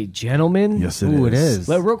Sunday, gentlemen. Yes, it Ooh, it is. is.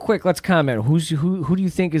 Real quick, let's comment. Who do you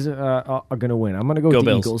think is going to win? I'm going to go with the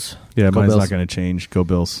Bills. Eagles. Yeah, Go mine's Bills. not going to change. Go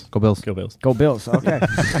Bills. Go Bills. Go Bills. Go Bills. Okay.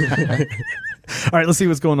 All right, let's see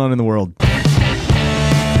what's going on in the world.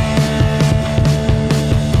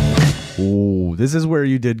 Oh, this is where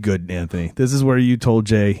you did good, Anthony. This is where you told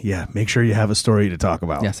Jay, yeah, make sure you have a story to talk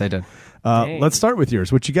about. Yes, I did. Let's start with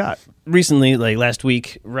yours. What you got? Recently, like last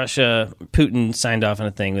week, Putin signed off on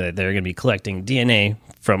a thing that they're going to be collecting DNA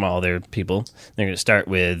from all their people. They're going to start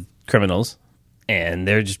with criminals, and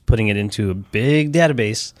they're just putting it into a big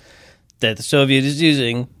database that the Soviet is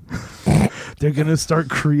using. They're gonna start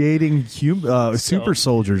creating super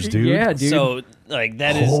soldiers, dude. Yeah, dude. So like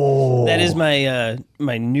that is my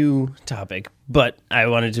my new topic, but I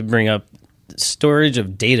wanted to bring up storage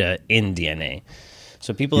of data in DNA.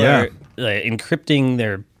 So people are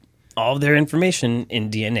encrypting all of their information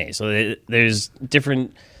in DNA. So there's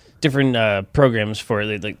different programs for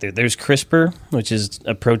it. Like there's CRISPR, which is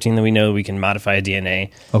a protein that we know we can modify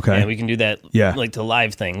DNA. Okay, and we can do that like to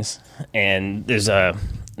live things. And there's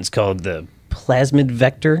it's called the plasmid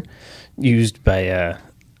vector, used by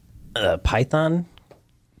a Python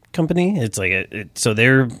company. It's like so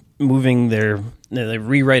they're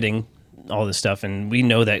rewriting all this stuff, and we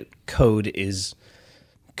know that code is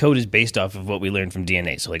based off of what we learned from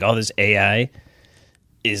DNA. So like all this AI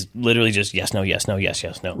is literally just yes, no, yes, no, yes,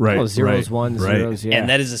 yes, no. Right. Zeros, ones, zeros, yeah. And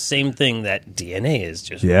that is the same thing that DNA is,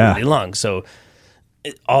 just really long. So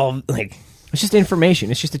it's just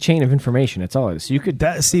information. It's just a chain of information. That's all it is. So you could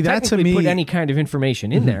that to me put any kind of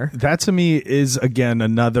information in there. That to me is again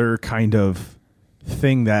another kind of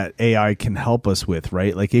thing that AI can help us with,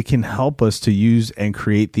 right? Like it can help us to use and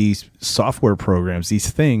create these software programs,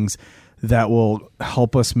 these things that will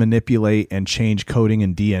help us manipulate and change coding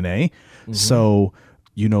in DNA. So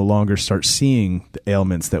you no longer start seeing the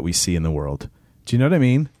ailments that we see in the world. Do you know what I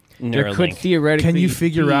mean? There could theoretically can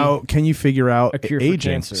you figure out a cure for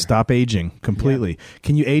aging? cancer. Stop aging completely. Yeah.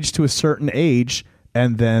 Can you age to a certain age,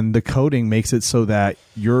 and then the coding makes it so that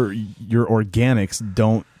your organics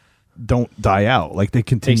don't die out, like they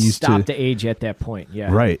continue to stop the age at that point.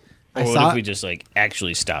 Yeah, right. Or what if we just like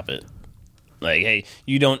actually stop it? Like, hey,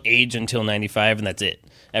 you don't age until 95, and that's it.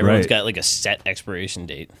 Everyone's got like a set expiration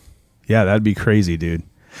date. Yeah, that'd be crazy, dude.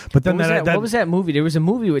 But then what was that movie? There was a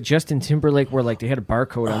movie with Justin Timberlake where like they had a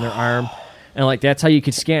barcode on their arm, and like that's how you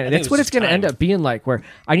could scan it. That's what it's going to end up being like. Where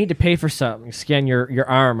I need to pay for something, scan your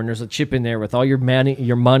arm, and there's a chip in there with all your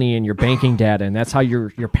money and your banking data, and that's how you're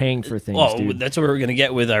paying for things. Oh, dude. That's what we're going to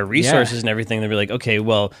get with our resources and everything. They'll be like, okay,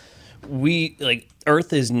 well, we like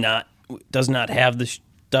Earth does not have the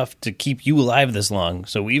stuff to keep you alive this long.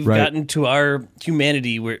 So we've gotten to our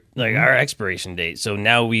humanity where like our expiration date. So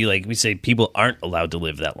now we say people aren't allowed to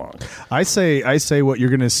live that long. I say what you're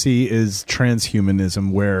going to see is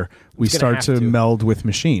transhumanism, where we start to meld with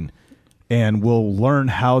machine, and we'll learn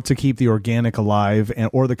how to keep the organic alive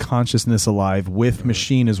or the consciousness alive with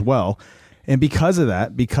machine as well. And because of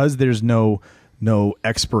that, because there's no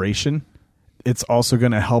expiration, it's also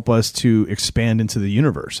going to help us to expand into the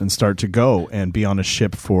universe and start to go and be on a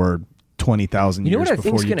ship for 20,000 years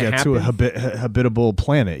before you get to a habitable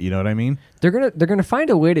planet. You know what I mean? They're gonna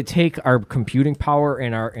find a way to take our computing power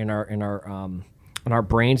and our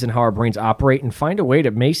brains and how our brains operate, and find a way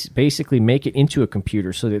to basically make it into a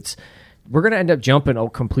computer. So that we're gonna end up jumping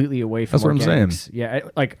completely away from. That's what organics. I'm saying. Yeah,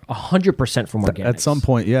 like 100% from organics. At some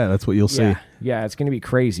point, yeah, that's what you'll see. Yeah, it's gonna be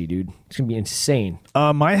crazy, dude. It's gonna be insane.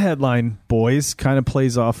 My headline, boys, kind of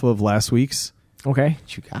plays off of last week's. Okay,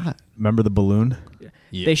 What you got? Remember the balloon?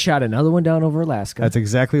 Yeah. They shot another one down over Alaska. That's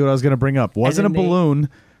exactly what I was going to bring up. Wasn't a balloon.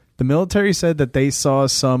 The military said that they saw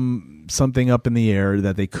something up in the air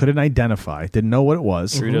that they couldn't identify. Didn't know what it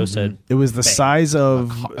was. Trudeau said it was the size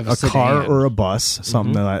of a car or a bus,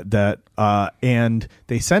 something like that. And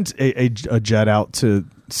they sent a jet out to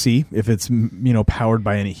see if it's powered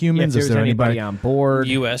by any humans. If there anybody on board.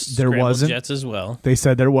 U.S. There wasn't. Jets as well. They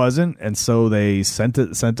said there wasn't, and so they sent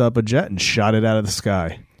up a jet and shot it out of the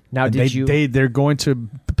sky. Now, and they're going to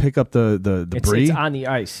pick up the debris. It's on the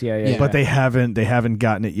ice, yeah. But they haven't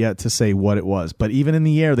gotten it yet to say what it was. But even in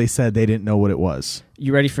the air, they said they didn't know what it was.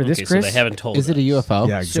 You ready for this, Chris? So they haven't told Is it a UFO?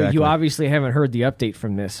 Yeah, exactly. So you obviously haven't heard the update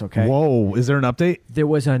from this, okay? Whoa, is there an update? There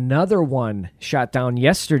was another one shot down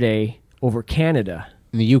yesterday over Canada.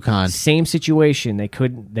 In the Yukon. Same situation.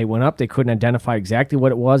 They went up. They couldn't identify exactly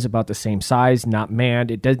what it was. About the same size, not manned.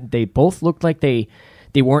 They both looked like they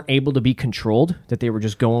weren't able to be controlled. That they were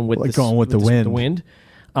just going with the wind.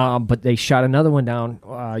 But they shot another one down.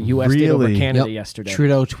 U.S. did over Canada yesterday.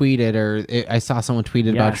 Trudeau tweeted, I saw someone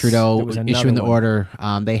tweeted about Trudeau issuing the order.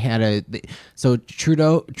 They had so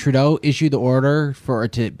Trudeau issued the order for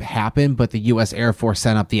it to happen, but the U.S. Air Force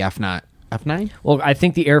sent up the F9. Well, I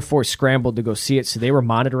think the Air Force scrambled to go see it, so they were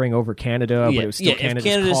monitoring over Canada, but it was still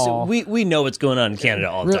Canada's call. We know what's going on in Canada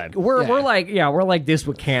all the time. We're like this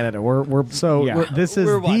with Canada. This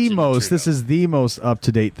is the most up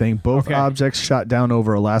to date thing. Both objects shot down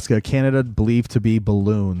over Alaska, Canada, believed to be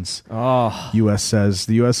balloons. U.S. says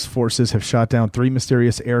the U.S. forces have shot down 3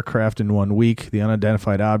 mysterious aircraft in 1 week. The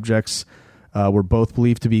unidentified objects were both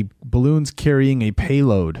believed to be balloons carrying a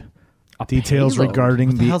payload. Details payload? regarding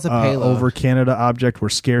What the hell's a payload? over Canada object were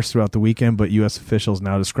scarce throughout the weekend, but U.S. officials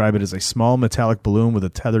now describe it as a small metallic balloon with a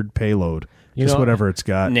tethered payload. Just whatever it's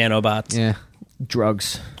got. Nanobots. Yeah.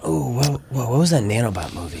 Drugs. Oh, what was that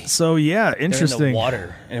nanobot movie? So, yeah, interesting. They're in the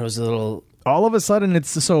water, and it was a little... All of a sudden, it's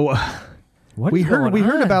so... We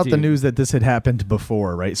heard about the news that this had happened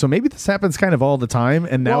before, right? So maybe this happens kind of all the time,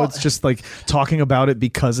 and now it's just like talking about it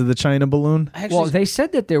because of the China balloon. Well, they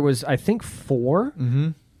said that there was, I think, 4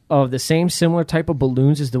 of the same similar type of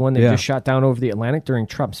balloons as the one they just shot down over the Atlantic during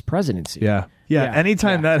Trump's presidency. Yeah.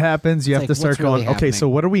 Anytime that happens, you have to start going, really okay, so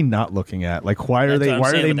what are we not looking at? Like, why are they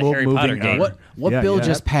moving out? What bill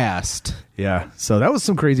just passed? Yeah. So that was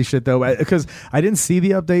some crazy shit, though, because I didn't see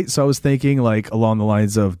the update, so I was thinking, like, along the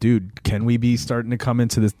lines of, dude, can we be starting to come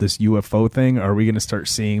into this UFO thing? Are we going to start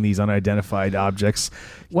seeing these unidentified objects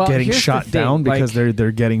getting shot down because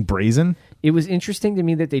they're getting brazen? It was interesting to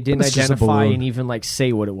me that they didn't identify and even like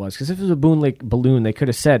say what it was, because if it was a balloon, they could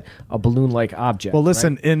have said a balloon-like object. Well,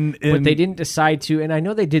 listen, right? But they didn't decide to, and I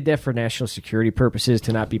know they did that for national security purposes,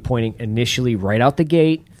 to not be pointing initially right out the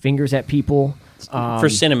gate, fingers at people. For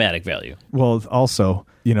cinematic value. Well, also,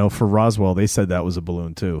 for Roswell, they said that was a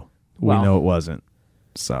balloon, too. We know it wasn't.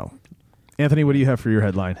 So, Anthony, what do you have for your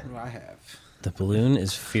headline? What do I have? The balloon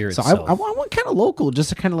is fear So itself. I want kind of local, just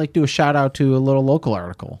to kind of like do a shout out to a little local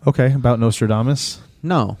article. Okay, about Nostradamus?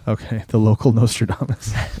 No. Okay, the local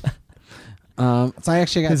Nostradamus. So I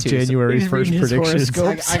actually got his two. January 1st predictions.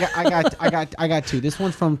 I got two. This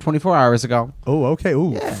one's from 24 hours ago. Oh, okay.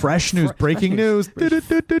 Ooh, fresh news, breaking news. From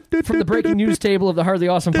the breaking news table of the Hardly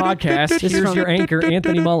Awesome podcast, here's your anchor,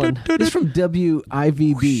 Anthony Mullen. This is from WIVB.com.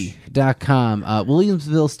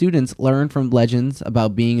 Williamsville students learn from legends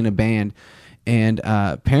about being in a band, and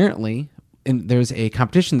apparently there's a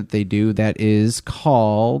competition that they do that is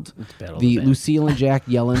called the Lucille and Jack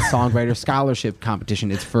Yellen Songwriter Scholarship Competition.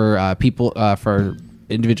 It's for people, for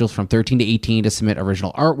individuals from 13 to 18 to submit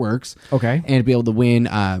original artworks. Okay. And to be able to win,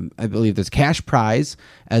 I believe there's a cash prize,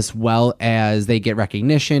 as well as they get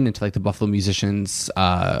recognition into like the Buffalo Musicians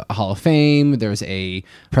Hall of Fame. There's a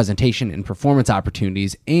presentation and performance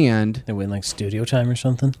opportunities, and they win like studio time or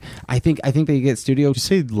something. I think they get studio. Did you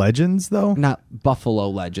say legends though? Not Buffalo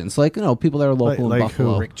legends, like people that are local in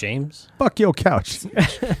Buffalo. Who? Rick James. Fuck your couch.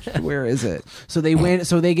 Where is it? So they win.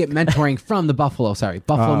 So they get mentoring from the Buffalo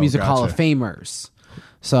Music Hall of Famers.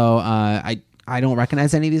 So I don't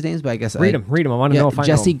recognize any of these names, but I guess read them. I want to know if I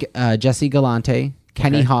know. Jesse Galante,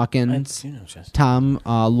 Kenny Hawkins, Tom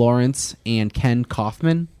Lawrence, and Ken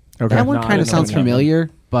Kaufman. Okay. That one kind of sounds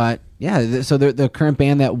familiar, but yeah. So the current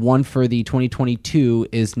band that won for the 2022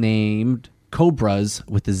 is named Cobras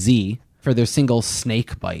with a Z for their single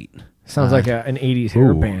 "Snake Bite." Sounds like an 80s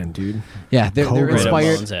hair band, dude. Yeah, they're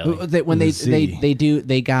inspired. When they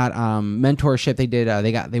got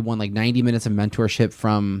mentorship. They won like 90 minutes of mentorship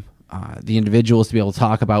from the individuals to be able to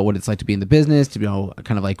talk about what it's like to be in the business, to be able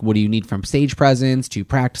kind of like what do you need from stage presence to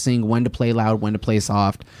practicing when to play loud, when to play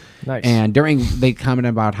soft. Nice. And they commented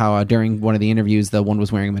about how during one of the interviews, the one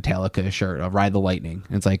was wearing a Metallica shirt, Ride the Lightning.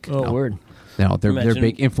 And it's like, word. They're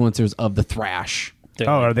big influencers of the thrash.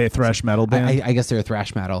 Are they a thrash metal band? I guess they're a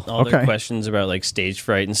thrash metal. All their questions about like stage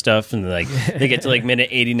fright and stuff, and like they get to like minute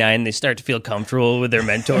 89, they start to feel comfortable with their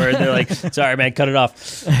mentor, and they're like, "Sorry, man, cut it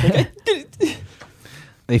off."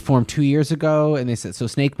 They formed 2 years ago, and they said so.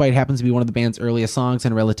 Snakebite happens to be one of the band's earliest songs,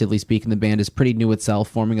 and relatively speaking, the band is pretty new itself,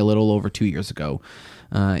 forming a little over 2 years ago.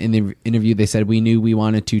 In the interview, they said, we knew we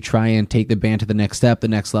wanted to try and take the band to the next step, the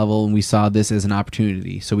next level, and we saw this as an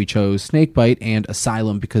opportunity. So we chose Snakebite and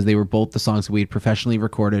Asylum because they were both the songs that we had professionally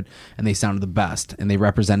recorded, and they sounded the best, and they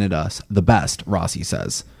represented us the best, Rossi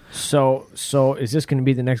says. So is this going to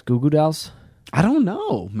be the next Goo Goo Dolls? I don't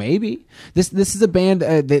know. Maybe. This is a band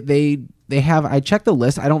that they have. I checked the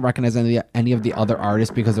list. I don't recognize any of the other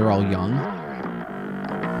artists because they're all young.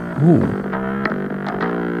 Ooh.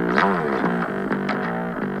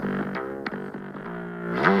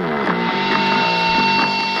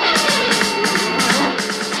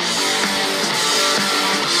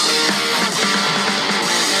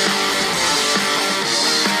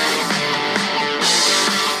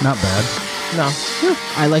 Not bad. No.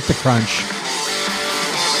 I like the crunch.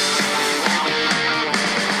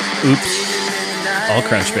 Oops. All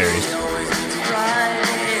crunch berries.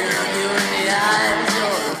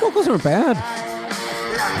 Vocals are bad.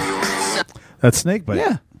 That's Snakebite.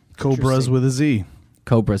 Yeah. Cobras with a Z.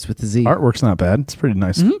 Cobras with the Z. Artwork's not bad. It's pretty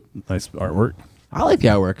nice. Nice artwork. I like the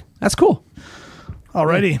artwork. That's cool.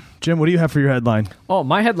 Alrighty. Jim, what do you have for your headline? Oh,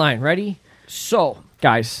 my headline. Ready? So,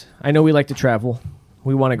 guys, I know we like to travel.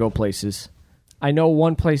 We want to go places. I know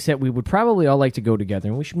one place that we would probably all like to go together,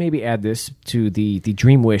 and we should maybe add this to the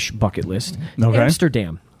Dream Wish bucket list. Okay.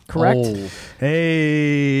 Amsterdam, correct? Oh.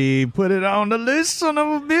 Hey, put it on the list, son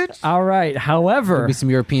of a bitch. All right. However, Maybe some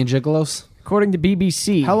European gigolos. according to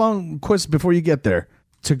BBC, How long, Quist, before you get there,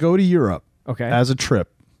 to go to Europe okay, as a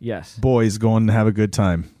trip, yes. boys going to have a good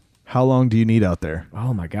time, how long do you need out there?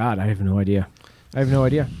 Oh my God, I have no idea.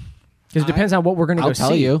 Because it depends on what we're going to go I'll tell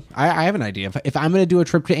see. you. I have an idea. If I'm going to do a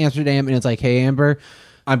trip to Amsterdam and it's like, hey, Amber,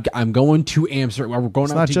 I'm going to Amsterdam. We're going.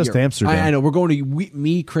 It's out not to just Europe. Amsterdam. I know. We're going to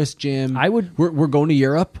me, Chris, Jim. We're going to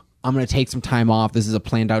Europe. I'm going to take some time off. This is a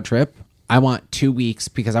planned out trip. I want 2 weeks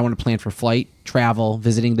because I want to plan for flight, travel,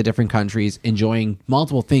 visiting the different countries, enjoying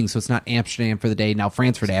multiple things. So it's not Amsterdam for the day, now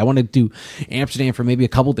France for the day. I want to do Amsterdam for maybe a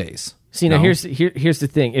couple days. See, now here's the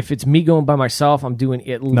thing. If it's me going by myself, I'm doing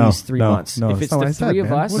at least 3 months. No, if it's that's not what the I said, three of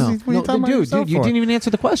man. us, What are you talking about dude, yourself you for? didn't even answer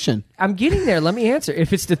the question. I'm getting there. Let me answer.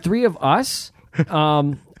 If it's the three of us, I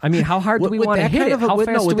mean, how hard do we With want to that hit kind it? of a- How with-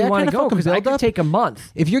 fast no, do with we that want kind to of go? fucking Because I could buildup- take a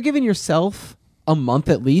month. If you're giving yourself a month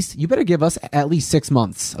at least, you better give us at least 6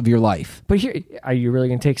 months of your life. But here, are you really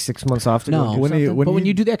going to take 6 months off to go No, do When you- something? when when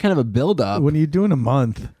you do that kind of a buildup, When you're doing a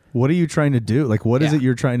month, what are you trying to do? Like, what is Yeah. it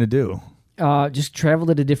you're trying to do? Just travel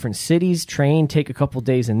to the different cities, train, take a couple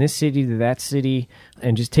days in this city to that city,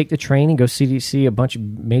 and just take the train and go see a bunch of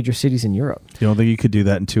major cities in Europe. You don't think you could do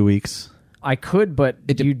that in 2 weeks? I could, but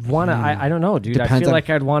you'd want to. I don't know, dude. I Depends feel on- like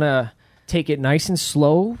I'd want to take it nice and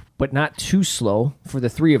slow, but not too slow for the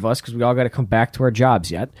three of us because we all got to come back to our jobs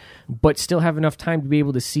yet, but still have enough time to be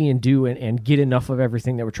able to see and do and get enough of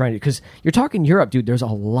everything that we're trying to do. Because you're talking Europe, dude. There's a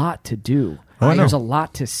lot to do. Oh, I know. There's a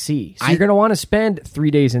lot to see. So you're going to want to spend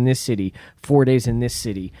 3 days in this city, 4 days in this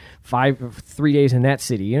city, 3 days in that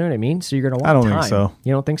city. You know what I mean? So you're going to want I don't time. think so.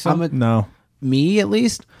 You don't think so? No. me at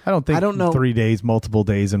least, I don't think I don't know. 3 days, multiple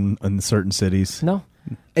days in certain cities. no.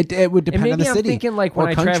 It would And depend on maybe the I'm city. thinking like when or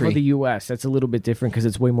I country. travel the U.S., that's a little bit different because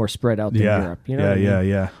it's way more spread out than Yeah. Europe. You know what I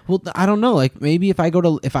mean? Well, I don't know. Like maybe if I go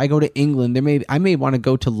to England, I may want to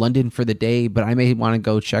go to London for the day, but I may want to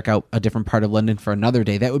go check out a different part of London for another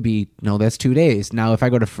day. That would be that's 2 days. Now, if I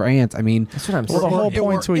go to France, I mean, That's what I'm Well, the saying. whole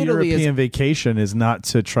point to a Italy European vacation is not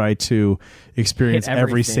to try to experience Hit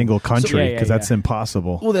every everything. single country yeah, because yeah. that's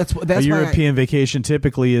impossible. Well, that's a why European vacation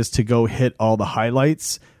typically is to go hit all the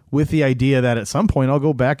highlights with the idea that at some point I'll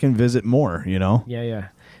go back and visit more. Yeah.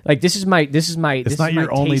 Like this is my. It's not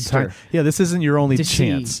your only time. Yeah, this isn't your only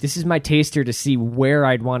chance. This is my taster to see where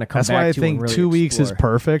I'd want to come That's back why I to think and really 2 weeks is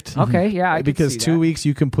explore. perfect. Okay, yeah, I could because see 2 that. weeks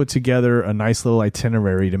you can put together a nice little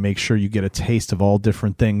itinerary to make sure you get a taste of all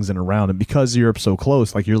different things and around. And because Europe's so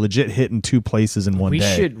close, like you're legit hitting 2 places in one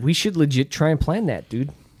day. We should legit try and plan that, dude.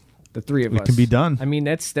 The three of us. It can be done. I mean,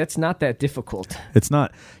 that's not that difficult. It's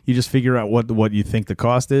not. You just figure out what you think the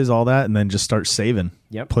cost is, all that, and then just start saving.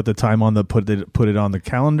 Yep. Put the time on put it on the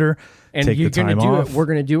calendar. And take you're the time gonna do off. it. We're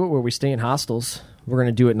gonna do it where we stay in hostels. We're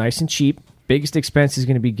gonna do it nice and cheap. Biggest expense is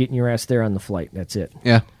gonna be getting your ass there on the flight. That's it.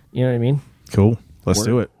 yeah. You know what I mean? Cool. Let's Word.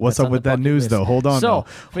 do it. What's That's up on with the that bucket news list. though? Hold on So, though.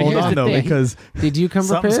 but Hold here's on the though, thing. because Did you come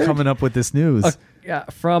something's prepared? coming up with this news. Yeah,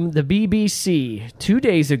 from the BBC 2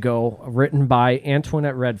 days ago, written by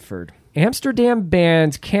Antoinette Redford. Amsterdam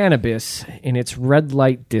bans cannabis in its red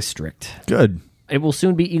light district. Good. It will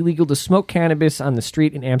soon be illegal to smoke cannabis on the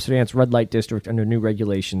street in Amsterdam's red light district under new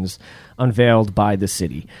regulations unveiled by the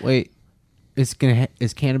city. Wait, is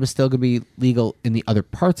cannabis still gonna be legal in the other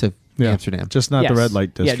parts of Amsterdam? Just not the Yes. red light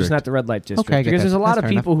district. Yeah, just not the red light district. Okay, I get because that. there's a lot That's of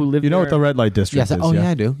fair people who live You know there. what the red light district yes. is? Oh yeah,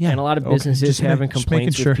 I do. Yeah. And a lot of Okay, businesses just having just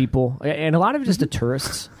complaints making sure. with people. And a lot of just the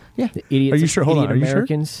tourists. Yeah. The idiots. Are you sure? Hold on. idiot Are you sure?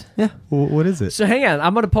 Americans. Yeah. What is it? So hang on.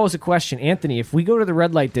 I'm going to pose a question. Anthony, if we go to the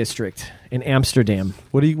red light district in Amsterdam,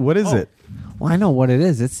 What is it? Well, I know what it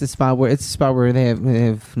is. It's the spot where they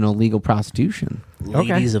have legal prostitution.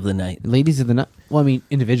 Ladies of the night. Ladies of the night. Well, I mean,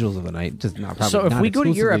 individuals of the night. Just not probably. So if not we go to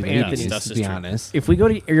exclusively Europe, ladies, Anthony- Yes, to that's be true. honest, if we go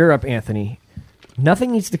to Europe, Anthony,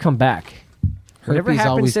 nothing needs to come back. Whatever herpes happens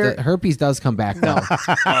always there, herpes does come back though.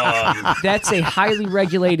 that's a highly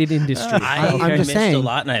regulated industry. I I'm just missed saying. a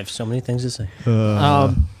lot, and I have so many things to say.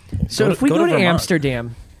 So Go if we to go to Vermont.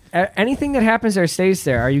 Amsterdam, anything that happens there stays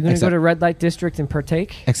there. Are you going to go Except- to red light district and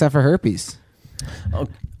partake? Except for herpes. Oh.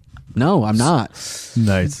 No, I'm not.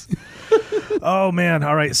 Nice. Oh man!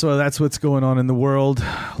 All right, so that's what's going on in the world.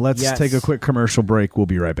 Let's Yes. take a quick commercial break. We'll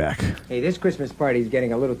be right back. Hey, this Christmas party is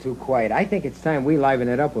getting a little too quiet. I think it's time we liven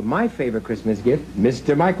it up with my favorite Christmas gift,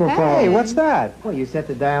 Mr. Microphone. Hey, what's that? Well, you set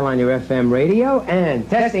the dial on your FM radio and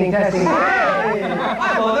testing. I'm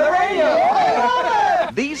on the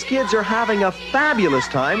radio. These kids are having a fabulous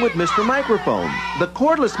time with Mr. Microphone, the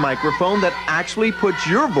cordless microphone that actually puts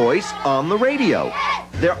your voice on the radio.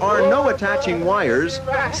 There are no attaching wires,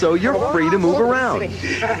 so you're free to move around.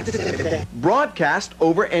 Broadcast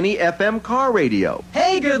over any FM car radio.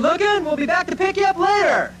 Hey, good looking. We'll be back to pick you up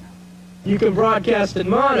later. You can broadcast in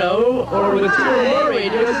mono or with two or more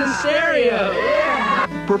radios in stereo.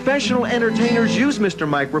 Professional entertainers use Mr.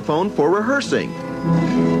 Microphone for rehearsing.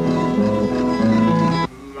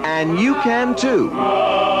 And you can too.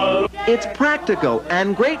 It's practical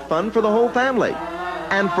and great fun for the whole family.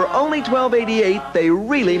 And for only $12.88, they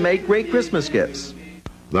really make great Christmas gifts.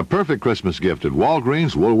 The perfect Christmas gift at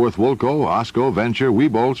Walgreens, Woolworth, Woolco, Osco, Venture,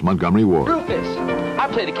 Weebolts, Montgomery Ward. Rufus, I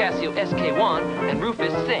play the Casio SK1 and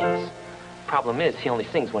Rufus sings. Problem is, he only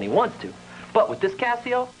sings when he wants to. But with this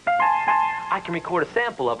Casio, I can record a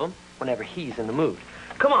sample of him whenever he's in the mood.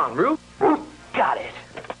 Come on, Ruf. Got it.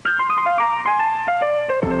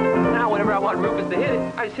 Now, whenever I want Rufus to hit it,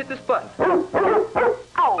 I just hit this button.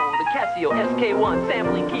 Oh, the Casio SK1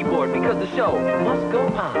 sampling keyboard, because the show must go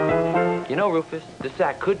on. You know, Rufus, this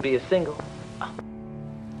act could be a single.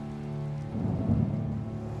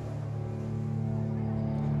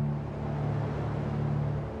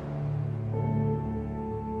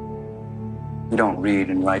 We don't read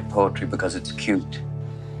and write poetry because it's cute.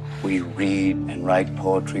 We read and write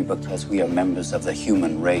poetry because we are members of the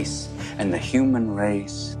human race. And the human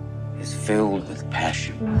race is filled with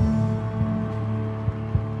passion.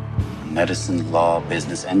 Medicine, law,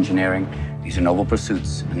 business, engineering, these are noble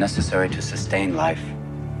pursuits and necessary to sustain life.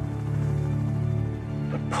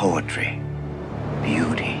 But poetry,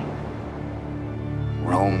 beauty,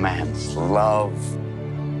 romance, love,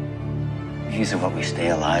 these are what we stay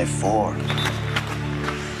alive for.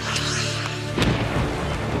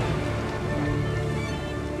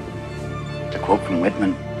 To quote from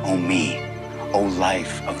Whitman, "O me, O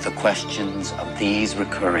life of the questions of these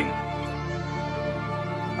recurring,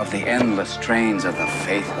 of the endless trains of the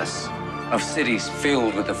faithless, of cities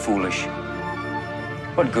filled with the foolish.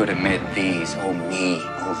 What good amid these, O me,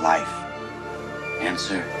 O life?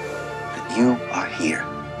 Answer, that you are here,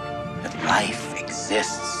 that life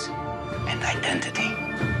exists, and identity.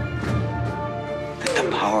 That the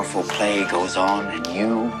powerful play goes on and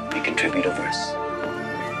you may contribute a verse.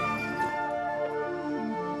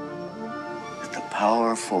 That the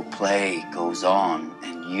powerful play goes on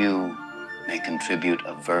and you may contribute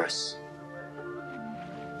a verse.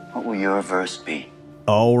 What will your verse be?"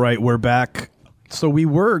 All right, we're back. So we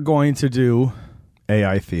were going to do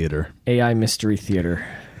AI theater. AI mystery theater.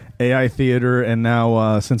 AI theater, and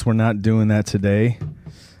now since we're not doing that today,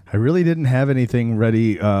 I really didn't have anything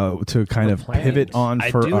ready to kind of pivot on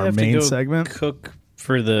for our main segment. Cook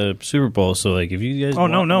for the Super Bowl, so like if you guys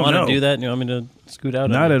want to do that, you want me to scoot out?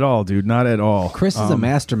 Not at all, dude. Not at all. Chris is a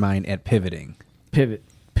mastermind at pivoting. Pivot.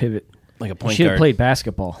 Like a point Should guard. have played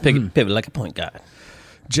basketball. Pivot like a point guard.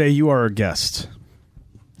 Jay, you are our guest.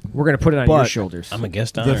 We're going to put it on your shoulders. I'm a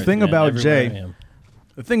guest on The thing about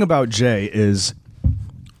Jay is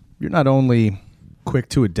you're not only quick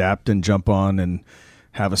to adapt and jump on and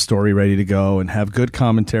have a story ready to go and have good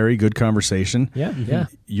commentary, good conversation. Yeah.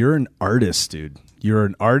 You're an artist, dude. You're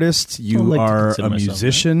an artist. You are a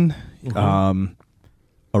musician, a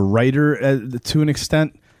writer to an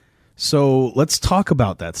extent. So let's talk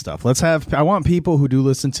about that stuff. I want people who do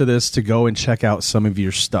listen to this to go and check out some of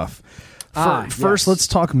your stuff. First, let's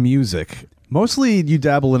talk music. Mostly you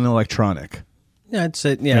dabble in electronic. Yeah, I'd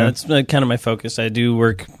say, that's kind of my focus. I do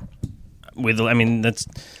work with, I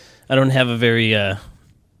don't have a very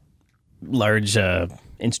large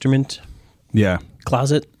instrument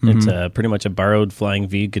closet. Mm-hmm. It's pretty much a borrowed Flying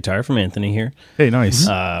V guitar from Anthony here. Hey, nice.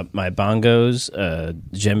 My bongos,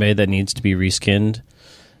 djembe that needs to be reskinned.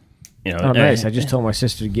 Nice. I just told my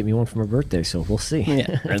sister to get me one for my birthday, so we'll see.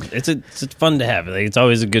 Yeah, it's fun to have. Like, it's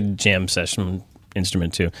always a good jam session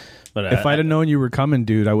instrument too. But if I'd have known you were coming,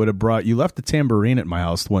 dude, I would have brought. You left the tambourine at my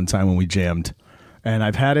house one time when we jammed, and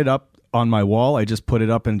I've had it up on my wall. I just put it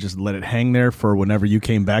up and just let it hang there for whenever you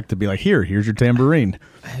came back to be like, here's your tambourine.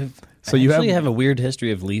 So you have a weird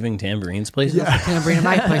history of leaving tambourines places. Yeah, tambourine in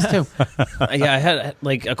my place too. I had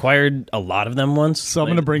acquired a lot of them once. So I'm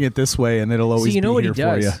going to bring it this way, and it'll always be here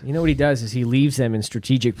for you. You know what he does is he leaves them in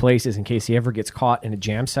strategic places in case he ever gets caught in a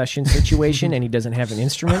jam session situation and he doesn't have an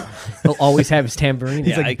instrument. He'll always have his tambourine.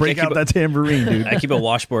 He's like, break out that tambourine, dude. I keep a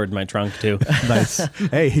washboard in my trunk too. Nice.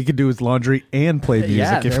 Hey, he could do his laundry and play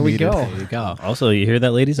music if there we needed. go. There you go. Also, you hear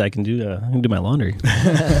that, ladies? I can do my laundry.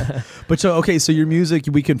 But so your music,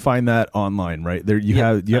 we can find that online, right? There, you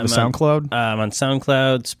have a SoundCloud. I'm on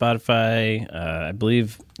SoundCloud, Spotify. I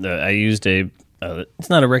believe I used it's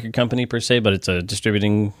not a record company per se, but it's a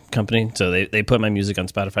distributing company. So they put my music on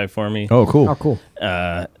Spotify for me. Oh, cool. Oh, cool.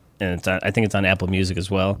 And I think it's on Apple Music as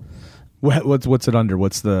well. What's it under?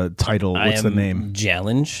 What's the title? What's the name?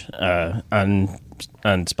 Jalanj.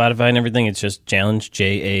 On Spotify and everything, it's just Jalanj,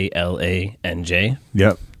 Jalanj.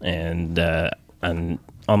 Yep. And on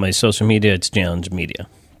all my social media, it's Jalanj Media.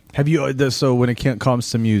 Have you? So when it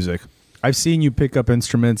comes to music, I've seen you pick up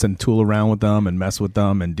instruments and tool around with them and mess with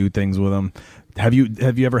them and do things with them. Have you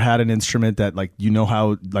ever had an instrument that like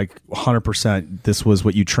how like 100% this was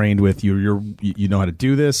what you trained with? You know how to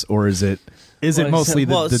do this, or is it mostly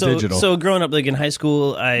the digital? So growing up, like in high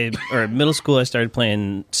school, or middle school, I started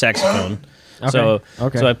playing saxophone. So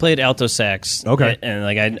I played alto sax. Okay. And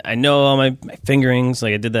like I know all my fingerings.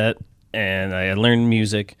 Like I did that, and I learned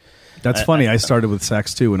music. That's funny. I started with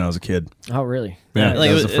sax too when I was a kid. Oh, really? Yeah,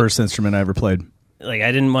 that was the first instrument I ever played. Like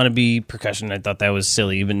I didn't want to be percussion. I thought that was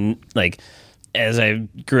silly. Even like as I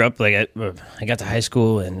grew up, like I got to high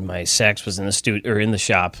school and my sax was in the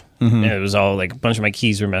shop, and it was all like a bunch of my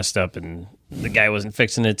keys were messed up, and the guy wasn't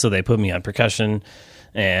fixing it, so they put me on percussion,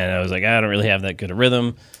 and I was like, I don't really have that good a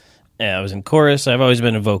rhythm. And I was in chorus. I've always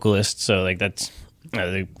been a vocalist, so like that's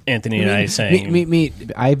Anthony and I sang. Me.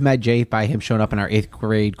 I met Jay by him showing up in our 8th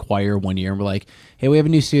grade choir one year, and we're like, hey, we have a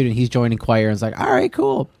new student. He's joining choir. And it's like, all right,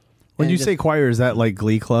 cool. When you say choir, is that like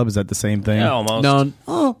Glee Club? Is that the same thing? Yeah, almost.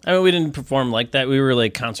 No. I mean, we didn't perform like that. We were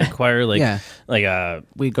like concert choir. Like, yeah. Like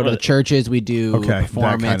we go to the churches. We do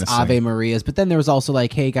performance, kind of Ave Marias. But then there was also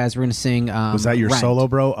like, hey, guys, we're going to sing was that your Rent. solo,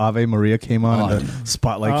 bro? Ave Maria came on and the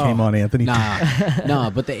spotlight came on Anthony?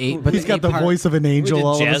 No, but he's got the voice of an angel we did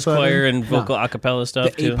all of a jazz sudden. choir and vocal a cappella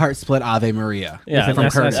stuff, the too. 8-part split Ave Maria. Yeah, from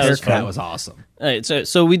Curtis. that was awesome. All right,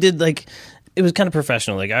 so we did like, it was kind of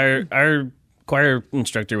professional. Like our choir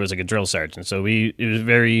instructor was like a drill sergeant, so it was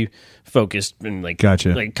very focused and like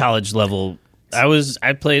like college level. I was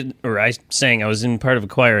in part of a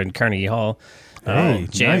choir in Carnegie Hall,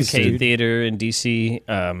 JFK Theater in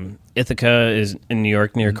DC, Ithaca is in New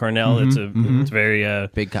York near Cornell. It's a very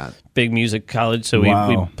big music college, so we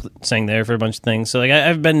sang there for a bunch of things. So like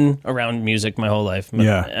I've been around music my whole life.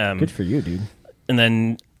 Yeah, good for you, dude. And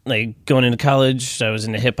then like going into college, I was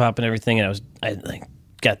into hip hop and everything, and I like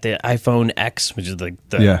got the iPhone X, which is like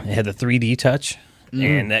it had the 3D touch,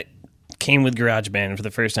 and that came with GarageBand for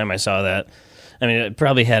the first time I saw that. I mean, I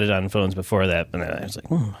probably had it on phones before that, but I was like,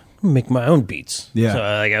 make my own beats. Yeah. So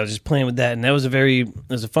like I was just playing with that, and that was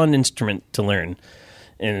a fun instrument to learn.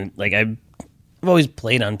 And like I've always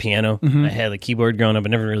played on piano. I had a keyboard growing up. I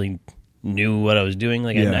never really knew what I was doing.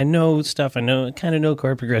 Like I know stuff. I kind of know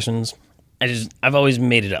chord progressions. I've always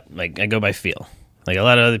made it up. Like I go by feel. Like a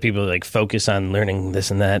lot of other people like focus on learning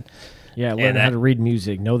this and that. Yeah, learn how to read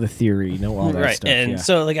music, know the theory, know all that stuff. And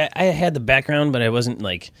so like I had the background, but I wasn't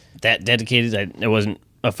like that dedicated. It wasn't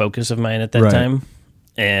a focus of mine at that time.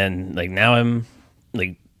 And like now I'm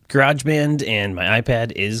like GarageBand and my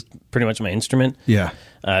iPad is pretty much my instrument. Yeah.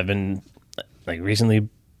 I've been like recently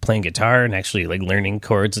playing guitar and actually like learning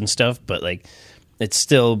chords and stuff, but like it's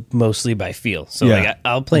still mostly by feel. So like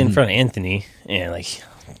I'll play in front of Anthony and like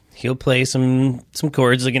he'll play some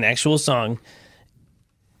chords like an actual song,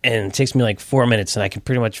 and it takes me like 4 minutes, and I can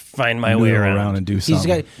pretty much find my way around and do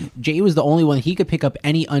something. Jay was the only one. He could pick up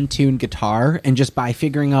any untuned guitar, and just by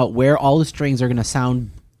figuring out where all the strings are going to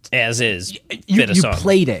sound as is, you song.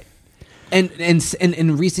 Played it. And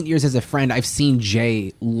in recent years as a friend, I've seen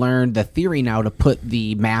Jay learn the theory now to put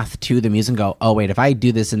the math to the music and go, oh, wait, if I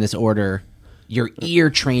do this in this order, your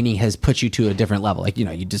ear training has put you to a different level. Like,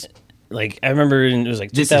 you just... Like, I remember it was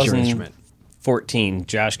like 2014,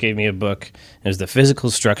 Josh gave me a book. It was The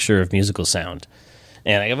Physical Structure of Musical Sound.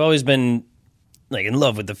 And like, I've always been like in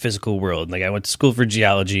love with the physical world. Like I went to school for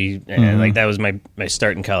geology, and like that was my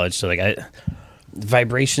start in college. So like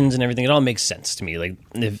vibrations and everything, it all makes sense to me. Like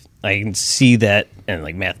if I can see that and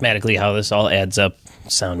like mathematically how this all adds up,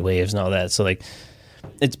 sound waves and all that. So like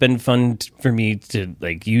it's been fun for me to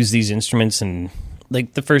like use these instruments, and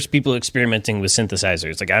like the first people experimenting with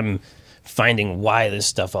synthesizers. Like I'm finding why this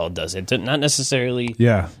stuff all does it. Not necessarily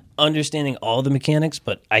understanding all the mechanics,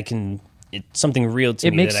 but it's something real to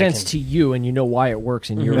me. It makes sense to you, and you know why it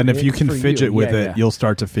works in your. And if you can fidget with it, you'll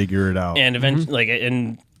start to figure it out. And eventually,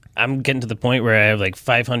 and I'm getting to the point where I have like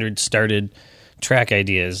 500 started track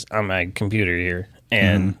ideas on my computer here,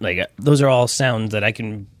 and like those are all sounds that I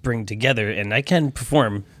can bring together, and I can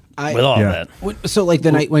perform with all that. So like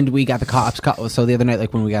the night when we got the cops so the other night,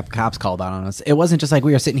 like when we got the cops called out on us, it wasn't just like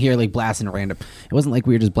we were sitting here like blasting random. It wasn't like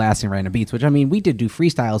we were just blasting random beats, which I mean we did do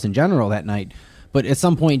freestyles in general that night. But at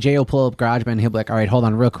some point, Jay will pull up GarageBand and he'll be like, "All right, hold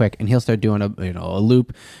on, real quick," and he'll start doing a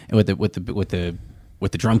loop with the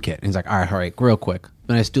drum kit. And he's like, "All right, real quick."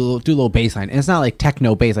 Then I just do a little bass line, and it's not like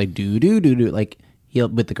techno bass, like do do do do. Like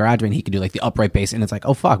with the GarageBand, he could do like the upright bass, and it's like,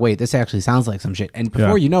 oh fuck, wait, this actually sounds like some shit. And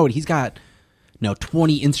before you know it, he's got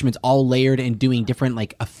 20 instruments all layered and doing different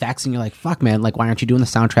like effects, and you're like, fuck, man, like why aren't you doing the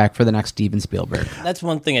soundtrack for the next Steven Spielberg? That's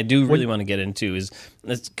one thing I do really want to get into. Is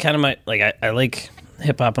that's kind of my like I like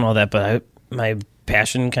hip hop and all that, but my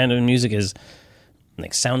passion kind of in music is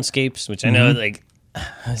like soundscapes, which I know like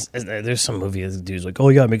there's some movie that the dude's like, oh,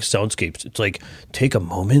 you gotta make soundscapes. It's like take a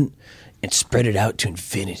moment and spread it out to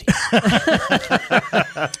infinity.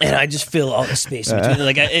 And I just fill all the space in between.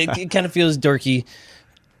 Like it kind of feels dorky,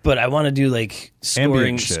 but I want to do like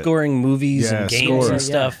scoring movies and games and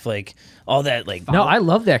stuff, like all that. Like no, I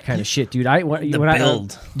love that kind of shit, dude.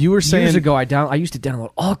 You were saying years ago, I used to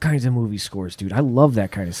download all kinds of movie scores, dude. I love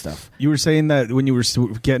that kind of stuff. You were saying that when you were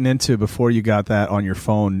getting into before you got that on your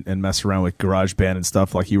phone and mess around with GarageBand and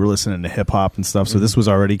stuff, like you were listening to hip hop and stuff. So this was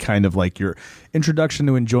already kind of like your introduction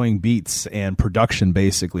to enjoying beats and production,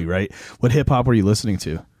 basically, right? What hip hop were you listening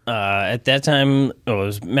to? At that time, it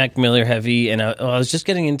was Mac Miller heavy, and I was just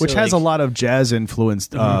getting into which has a lot of jazz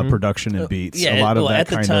influenced production and beats. Yeah, a lot of that at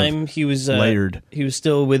the kind time of he was layered. He was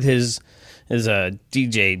still with his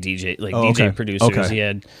DJ like DJ producers. Okay. He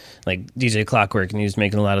had like DJ Clockwork, and he was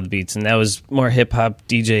making a lot of the beats, and that was more hip hop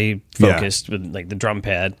DJ focused with like the drum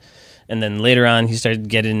pad. And then later on, he started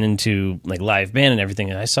getting into like live band and everything.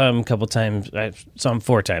 And I saw him a couple times. I saw him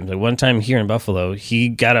 4 times. Like one time here in Buffalo, he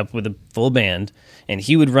got up with a full band, and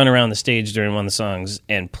he would run around the stage during one of the songs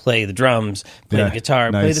and play the drums, play the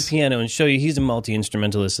guitar, play the piano, and show you he's a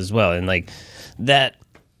multi-instrumentalist as well. And like that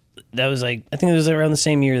was like, I think it was around the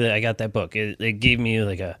same year that I got that book. It gave me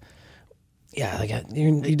like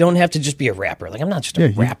you don't have to just be a rapper. Like I'm not just a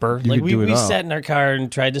rapper. Like we sat in our car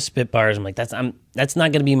and tried to spit bars. I'm like that's not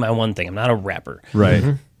going to be my one thing. I'm not a rapper.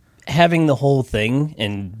 Right. Having the whole thing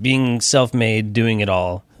and being self-made, doing it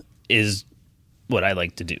all is what I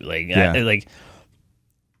like to do. Like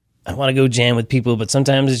I want to go jam with people, but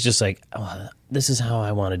sometimes it's just like, oh, this is how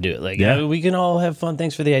I want to do it. Like we can all have fun.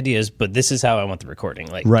 Thanks for the ideas, but this is how I want the recording.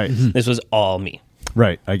 Like this was all me.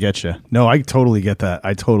 Right, I get you. No, I totally get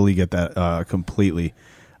that. Completely.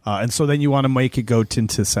 And so then you want to make it go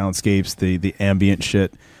into soundscapes, the ambient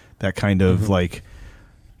shit, that kind of like,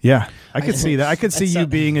 yeah. I could see that. I could see you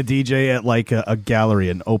being a DJ at like a gallery,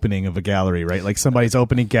 an opening of a gallery, right? Like somebody's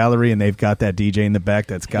opening gallery and they've got that DJ in the back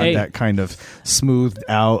that's got that kind of smoothed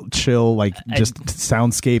out, chill, like just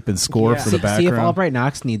soundscape and score for the background. See if Albright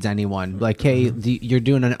Knox needs anyone. Like, hey, you're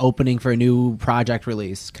doing an opening for a new project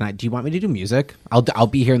release. Do you want me to do music? I'll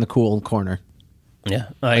be here in the cool corner. Yeah,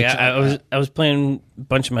 I was playing a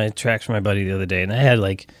bunch of my tracks for my buddy the other day, and I had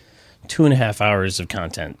like 2.5 hours of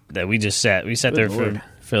content that we sat there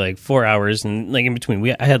for like 4 hours, and like in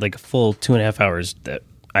between I had like a full 2.5 hours that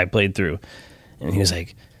I played through, and he was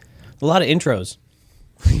like, a lot of intros.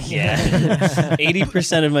 Yeah,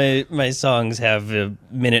 80% of my songs have a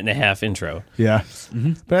 1.5-minute intro. Yeah,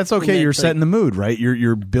 but that's okay. You're setting the mood, right?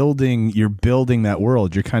 You're building that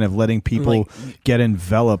world. You're kind of letting people get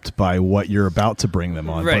enveloped by what you're about to bring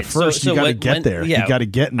them on. Right. But first, you got to get there. Yeah, you got to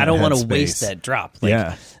get in that I don't want to headspace. waste that drop.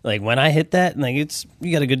 Like when I hit that, like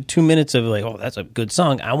you got a good 2 minutes of like, oh, that's a good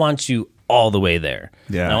song. I want you all the way there.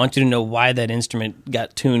 Yeah. And I want you to know why that instrument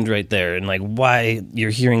got tuned right there, and like why you're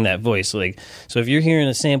hearing that voice. Like, so if you're hearing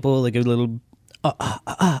a sample, like a little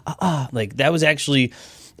like that was actually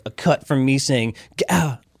a cut from me saying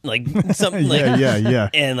like something like yeah,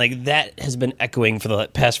 and like that has been echoing for the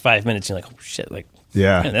past 5 minutes. You're like, oh shit, like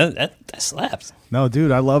man, that slaps. No,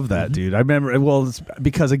 dude, I love that, dude. I remember, it's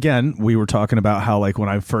because again, we were talking about how like when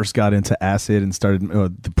I first got into acid and started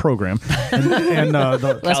the program, and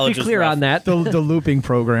let's be clear on that, the looping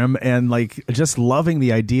program, and like just loving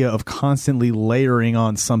the idea of constantly layering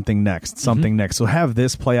on something next. So have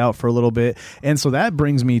this play out for a little bit, and so that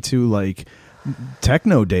brings me to like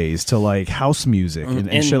techno days, to like house music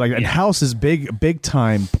and shit like that. And house is big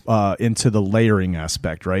time into the layering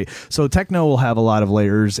aspect, right? So techno will have a lot of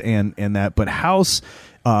layers and that, but house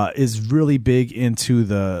is really big into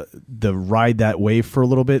the ride that wave for a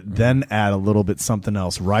little bit, then add a little bit something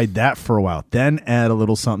else, ride that for a while, then add a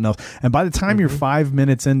little something else, and by the time you're 5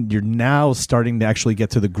 minutes in, you're now starting to actually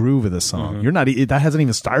get to the groove of the song. You're not that hasn't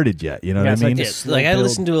even started yet. You know what I mean? Like I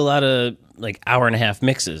listen to a lot of like hour-and-a-half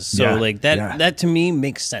mixes, so like that to me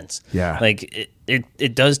makes sense. Yeah, like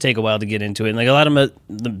it does take a while to get into it. And like a lot of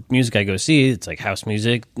the music I go see, it's like house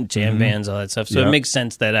music, jam bands, all that stuff. So it makes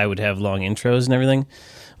sense that I would have long intros and everything.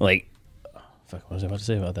 Like, fuck, what was I about to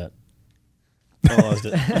say about that? I lost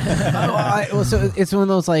it. So it's one of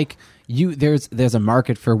those like there's a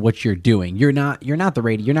market for what you're doing. You're not the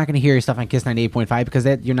radio. You're not going to hear your stuff on Kiss 98.5 because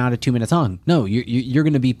you're not a 2-minute song. No, you're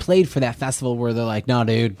going to be played for that festival where they're like, no,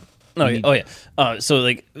 dude, Oh yeah. So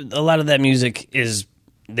like a lot of that music is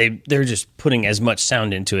they're just putting as much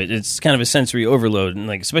sound into it. It's kind of a sensory overload, and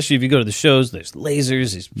like especially if you go to the shows, there's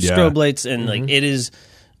lasers, there's strobe lights, and like it is.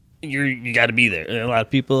 You got to be there. A lot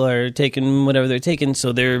of people are taking whatever they're taking,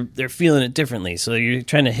 so they're feeling it differently. So you're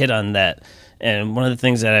trying to hit on that. And one of the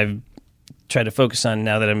things that I've tried to focus on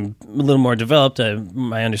now that I'm a little more developed,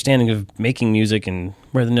 my understanding of making music and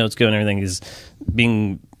where the notes go and everything is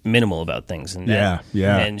being minimal about things. And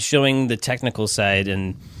and showing the technical side.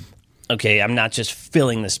 And okay, I'm not just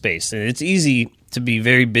filling the space. And it's easy to be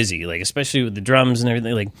very busy, like especially with the drums and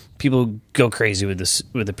everything. Like people go crazy with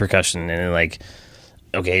the percussion, and like.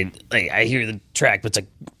 Okay, like I hear the track, but it's like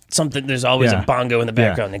something. There's always a bongo in the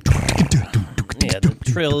background. Yeah, the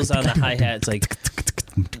trills on the hi hat. It's like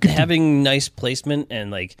having nice placement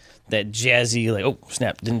and like that jazzy. Like, oh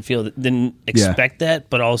snap! Didn't expect that,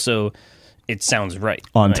 but also it sounds right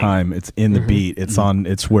on time. It's in the beat. It's on.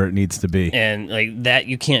 It's where it needs to be. And like that,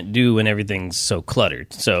 you can't do when everything's so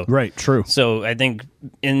cluttered. So right, true. So I think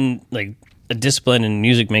in like a discipline in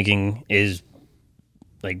music making is.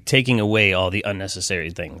 Like taking away all the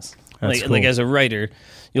unnecessary things. Like as a writer,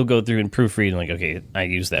 you'll go through and proofread and like, okay, I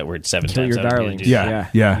use that word 7 Kill times. Your darling.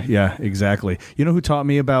 Yeah, exactly. You know who taught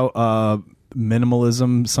me about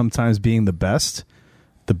minimalism sometimes being the best?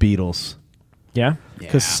 The Beatles. Yeah.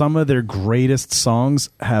 Because some of their greatest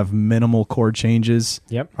songs have minimal chord changes.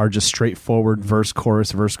 Yep. Are just straightforward verse,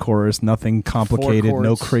 chorus, nothing complicated,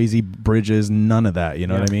 no crazy bridges, none of that. You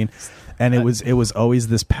know what I mean? And it was always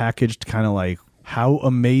this packaged kind of like, how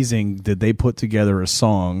amazing did they put together a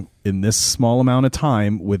song in this small amount of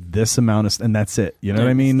time with this amount of, and that's it. You know what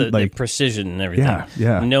I mean? The precision and everything.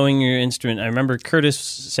 Yeah. Knowing your instrument. I remember Curtis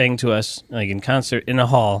saying to us, like in concert in a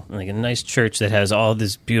hall, like a nice church that has all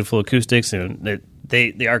this beautiful acoustics, and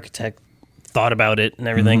the architect thought about it and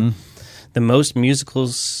everything. The most musical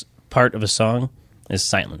part of a song is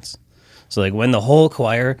silence. So like when the whole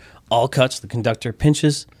choir all cuts, the conductor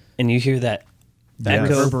pinches, and you hear that.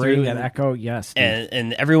 That echo, yes.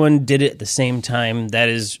 And everyone did it at the same time. That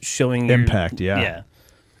is showing your impact, yeah,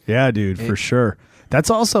 dude, for sure.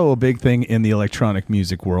 That's also a big thing in the electronic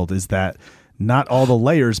music world is that not all the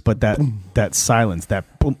layers, but that silence,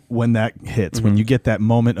 that boom, when that hits, when you get that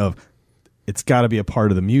moment of it's got to be a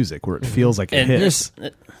part of the music where it feels like it hits.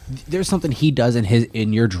 There's something he does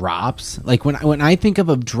in your drops. Like when I think of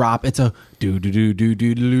a drop, it's a do do do do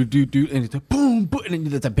do do do do, and it's a boom, boom,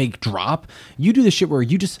 and it's a big drop. You do the shit where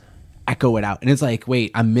you just echo it out, and it's like,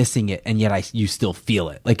 wait, I'm missing it, and yet you still feel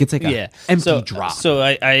it. Like it's like a empty drop. So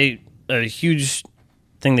I a huge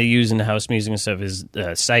thing they use in the house music and stuff is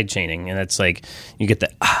side chaining, and that's like you get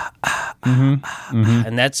the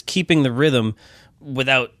and that's keeping the rhythm.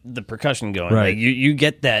 Without the percussion going, right. Like you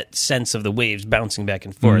get that sense of the waves bouncing back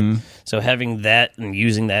and forth. So having that and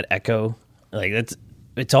using that echo, like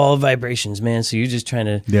it's all vibrations, man. So you're just trying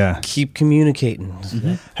to keep communicating.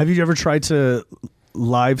 Have you ever tried to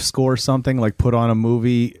live score something, like put on a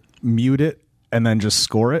movie, mute it, and then just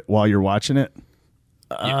score it while you're watching it?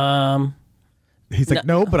 He's like,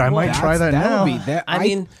 no, but I might try that now.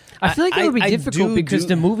 I feel like it would be difficult because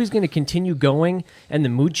the movie's going to continue going and the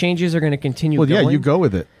mood changes are going to continue going. Well, yeah, you go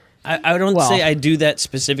with it. I don't say I do that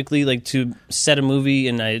specifically, like to set a movie,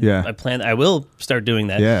 and I plan. I will start doing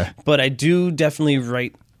that. Yeah. But I do definitely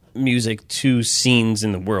write music to scenes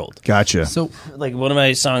in the world. Gotcha. So, like one of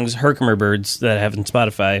my songs, Herkimer Birds, that I have on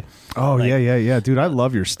Spotify. Oh, like, yeah. Dude, I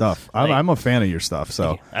love your stuff. I'm a fan of your stuff.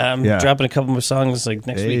 So I'm dropping a couple more songs like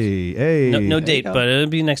next week. No date, but it'll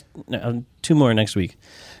be 2 more next week.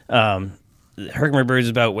 Herkimer Birds is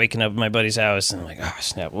about waking up at my buddy's house, and I'm like, oh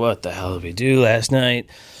snap, what the hell did we do last night?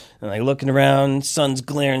 And like looking around, sun's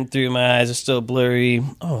glaring through, my eyes are still blurry.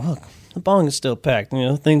 Oh look, the bong is still packed. You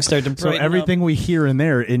know, things start to brighten So everything up. We hear in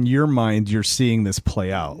there, in your mind, you're seeing this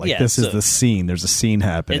play out. Like this is the scene. There's a scene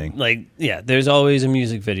happening. There's always a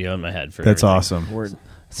music video in my head for that's everything. Awesome.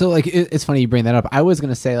 So like it's funny you bring that up. I was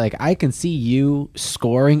gonna say like I can see you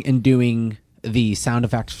scoring and doing the sound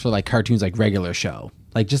effects for like cartoons like Regular Show.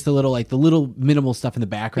 Like just the little minimal stuff in the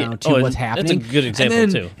background to what's happening. That's a good example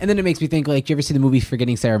too. And then it makes me think like, do you ever see the movie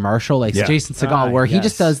Forgetting Sarah Marshall? Like Jason Segel, where he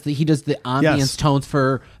just does the ambience tones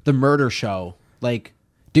for the murder show. Like,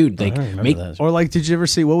 dude, like or like, did you ever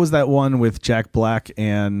see what was that one with Jack Black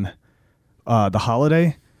and The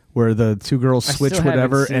Holiday? Where the two girls switch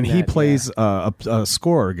whatever, and he plays a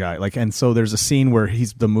scorer guy. Like, and so there's a scene where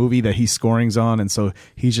he's the movie that he's scoring's on, and so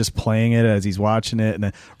he's just playing it as he's watching it, and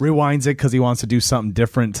then rewinds it because he wants to do something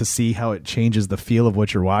different to see how it changes the feel of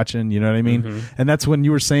what you're watching. You know what I mean? And that's when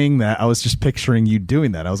you were saying that, I was just picturing you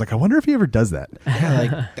doing that. I was like, I wonder if he ever does that.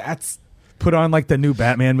 Like that's put on like the new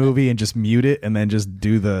Batman movie and just mute it and then just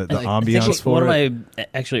do the ambiance for one it. One of my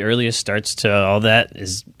actually earliest starts to all that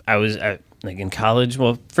is I was like in college.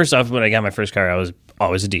 Well, first off, when I got my first car, I was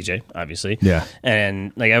always a DJ, obviously. Yeah.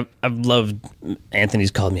 And like I've loved. Anthony's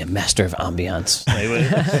called me a master of ambiance.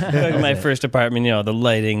 Like, my first apartment, the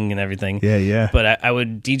lighting and everything. Yeah. But I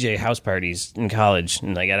would DJ house parties in college,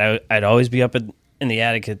 and like I'd always be up in the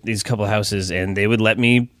attic at these couple houses, and they would let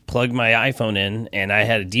me plug my iPhone in, and I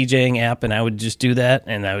had a DJing app, and I would just do that,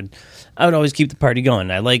 and I would always keep the party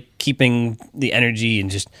going. I like keeping the energy and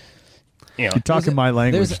just. You're talking my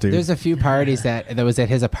language, dude. There's a few parties that was at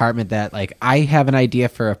his apartment that like I have an idea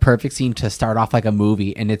for a perfect scene to start off like a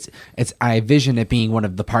movie, and it's I vision it being one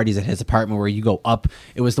of the parties at his apartment where you go up.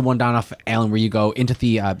 It was the one down off Allen where you go into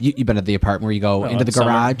the you've been at the apartment where you go into the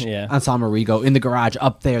garage on Summer, where you go in the garage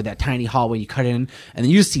up there, that tiny hallway you cut in, and then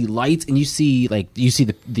you see lights and you see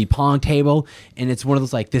the pong table, and it's one of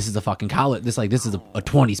those like this is a fucking college, this is a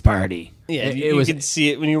 20s party. Yeah, you could see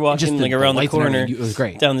it when you're walking like around the corner. It was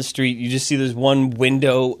great. Down the street, you just see there's one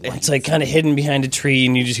window. It's like kind of hidden behind a tree,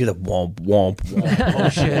 and you just hear the womp womp womp. Oh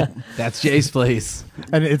shit, that's Jay's place,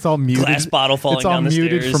 and it's all muted. Glass bottle falling down the stairs.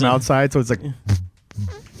 It's all muted from outside, so it's like.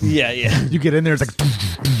 Yeah. You get in there, it's like.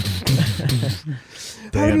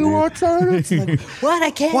 How do you want something? It's like, what?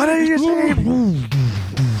 I can't. What are you saying?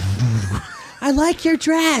 I like your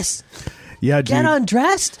dress. Yeah, dude. Get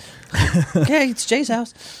undressed. Okay, it's Jay's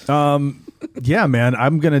house. Yeah, man,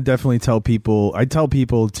 I'm gonna definitely tell people. I tell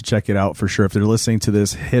people to check it out for sure. If they're listening to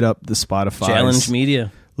this, hit up the Spotify. Jalanj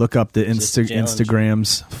Media. Look up the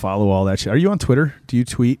Instagrams. Follow all that shit. Are you on Twitter? Do you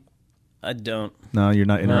tweet? I don't. No, you're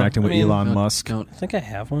not interacting with Elon Musk. I think I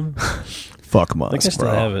have one. Fuck Musk, I think I still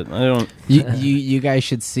bro. have it. I don't. You guys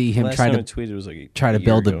should see him Last try time to I tweeted was like try to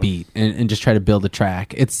build a beat and just try to build a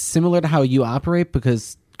track. It's similar to how you operate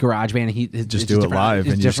because GarageBand, just do it live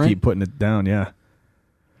and you just keep putting it down. Yeah.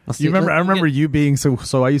 I remember you being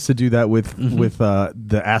so I used to do that with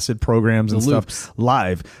the acid programs and stuff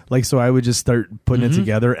live. Like, so I would just start putting it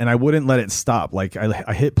together and I wouldn't let it stop. Like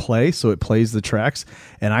I hit play, so it plays the tracks,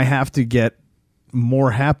 and I have to get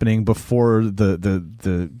more happening before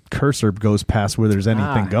the cursor goes past where there's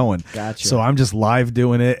anything going. Gotcha. So I'm just live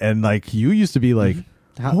doing it, and like you used to be like,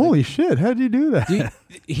 holy shit, how did you do that?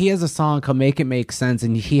 He has a song called Make It Make Sense,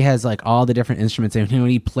 and he has like all the different instruments, and when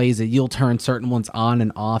he plays it, you'll turn certain ones on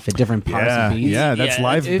and off at different parts of beats. Yeah, that's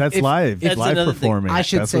live. That's live. That's live performing. I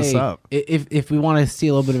should say, what's up. If we want to see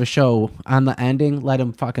a little bit of a show on the ending, let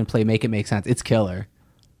him fucking play Make It Make Sense. It's killer.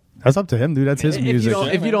 That's up to him, dude. That's his music.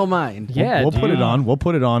 If you don't mind. Yeah, we'll put it on. We'll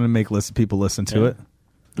put it on and make people listen to it.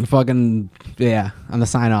 Fucking on the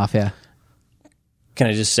sign off. Yeah. Can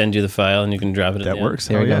I just send you the file and you can drop it? That works.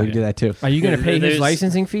 There we go. We can do that too. Are you going to pay his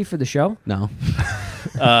licensing fee for the show? No.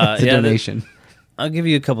 It's a donation. I'll give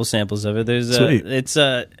you a couple samples of it. There's it's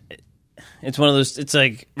one of those. It's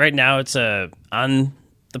like right now it's on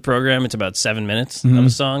the program. It's about 7 minutes of a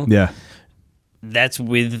song. Yeah. That's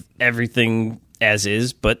with everything as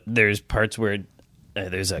is, but there's parts where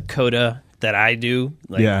there's a coda that I do,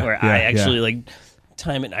 where I actually like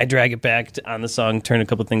time it. I drag it back on the song, turn a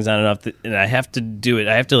couple things on and off, and I have to do it.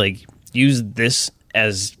 I have to like use this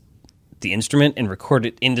as the instrument and record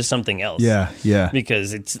it into something else. Yeah.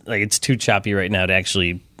 Because it's too choppy right now to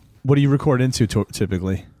actually. What do you record into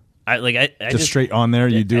typically? I just straight on there.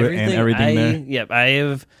 You do it and everything there. Yep, I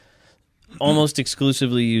have almost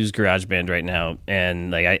exclusively used GarageBand right now, and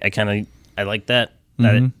like I like that.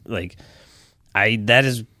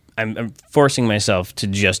 I'm forcing myself to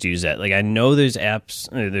just use that. Like I know there's apps,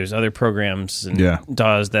 there's other programs and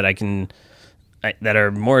DAWs that that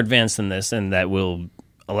are more advanced than this and that will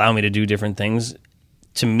allow me to do different things.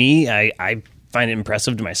 To me, I find it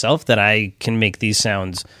impressive to myself that I can make these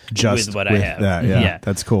sounds just with what I have. Yeah,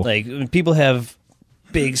 that's cool. Like when people have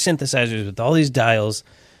big synthesizers with all these dials,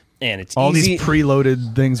 and it's all easy, these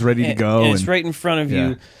preloaded things ready to go, and it's right in front of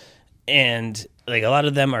you, and like a lot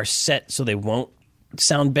of them are set so they won't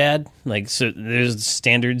sound bad. Like so, there's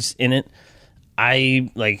standards in it.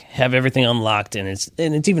 I like have everything unlocked, and it's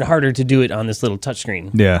even harder to do it on this little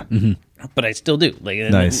touchscreen. Yeah, but I still do. Like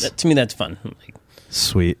nice. To me, that's fun. Like,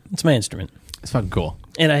 sweet. It's my instrument. It's fucking cool.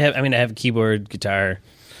 And I have a keyboard, guitar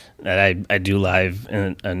that I do live,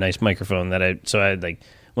 and a nice microphone that I like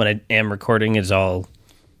when I am recording. It's all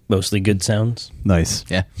mostly good sounds. Nice.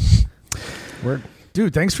 Yeah. Word.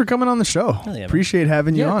 Dude, thanks for coming on the show. Yeah, appreciate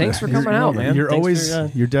having you on. Thanks for coming out, man.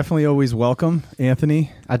 You're definitely always welcome,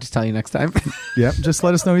 Anthony. I'll just tell you next time. Yep, just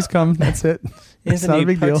let us know he's coming. That's it. It's not a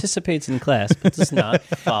big deal. Participates in class, but does not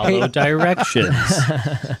follow directions.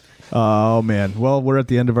 Oh, man. Well, we're at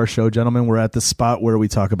the end of our show, gentlemen. We're at the spot where we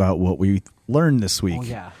talk about what we learned this week. Oh,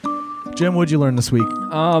 yeah. Jim, what'd you learn this week?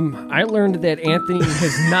 I learned that Anthony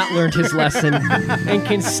has not learned his lesson and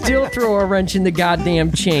can still throw a wrench in the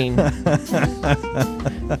goddamn chain.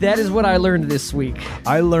 That is what I learned this week.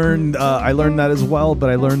 I learned that as well, but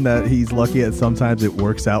I learned that he's lucky that sometimes it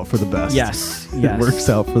works out for the best. Yes. It works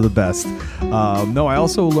out for the best. No, I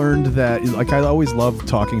also learned that, like, I always love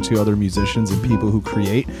talking to other musicians and people who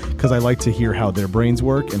create, because I like to hear how their brains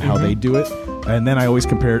work and how they do it. And then I always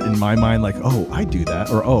compare it in my mind, like, oh, I do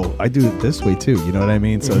that, or oh, I do it this way too. You know what I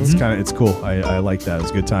mean? So it's cool. I like that. It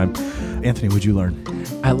was a good time. Anthony, what'd you learn?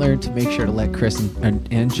 I learned to make sure to let Chris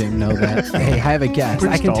and Jim know that, hey, I have a guest. We're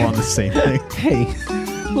just all on the same thing. Hey,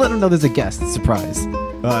 let them know there's a guest. Surprise.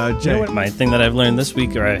 Jay. You know, my thing that I've learned this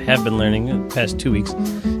week, or I have been learning the past 2 weeks,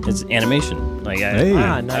 is animation. Like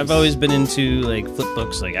nice. I've always been into like flip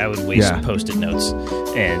books. Like I would waste Post-it notes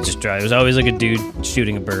and just draw. It was always like a dude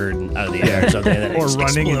shooting a bird out of the air or something, and then or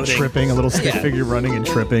running exploding. And tripping, a little stick figure running and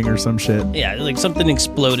tripping or some shit. Yeah, like something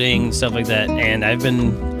exploding, stuff like that. And I've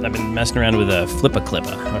been messing around with a Flip-A-Clip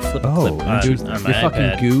on my fucking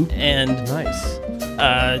iPad. goo. And nice.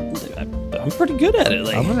 I'm pretty good at it.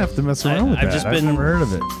 Like I'm gonna have to mess around with that. I've never heard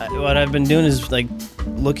of it. What I've been doing is like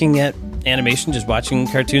looking at animation, just watching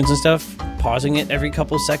cartoons and stuff, pausing it every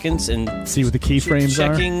couple seconds and see what the keyframes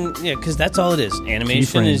are. Checking, yeah, because that's all it is.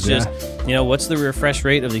 Animation is just, what's the refresh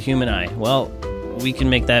rate of the human eye? Well, we can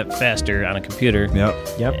make that faster on a computer.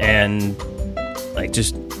 Yep. And like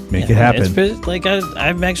just make it happen. It's like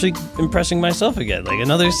I'm actually impressing myself again. Like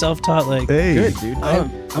another self-taught. Like good dude.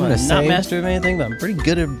 I'm gonna say, not master of anything, but I'm pretty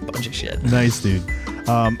good at a bunch of shit. Nice, dude.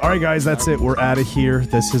 All right, guys, that's it. We're out of here.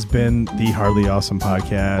 This has been the Hardly Awesome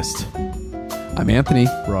Podcast. I'm Anthony.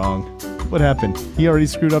 Wrong. What happened? He already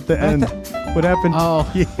screwed up the end. What happened? Oh.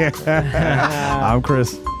 Yeah. I'm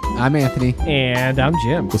Chris. I'm Anthony. And I'm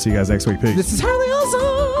Jim. We'll see you guys next week. Peace. This is Hardly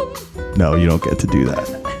Awesome. No, you don't get to do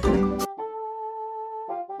that.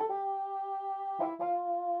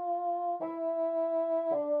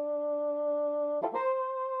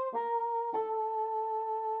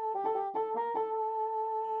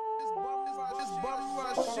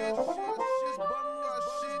 Shit.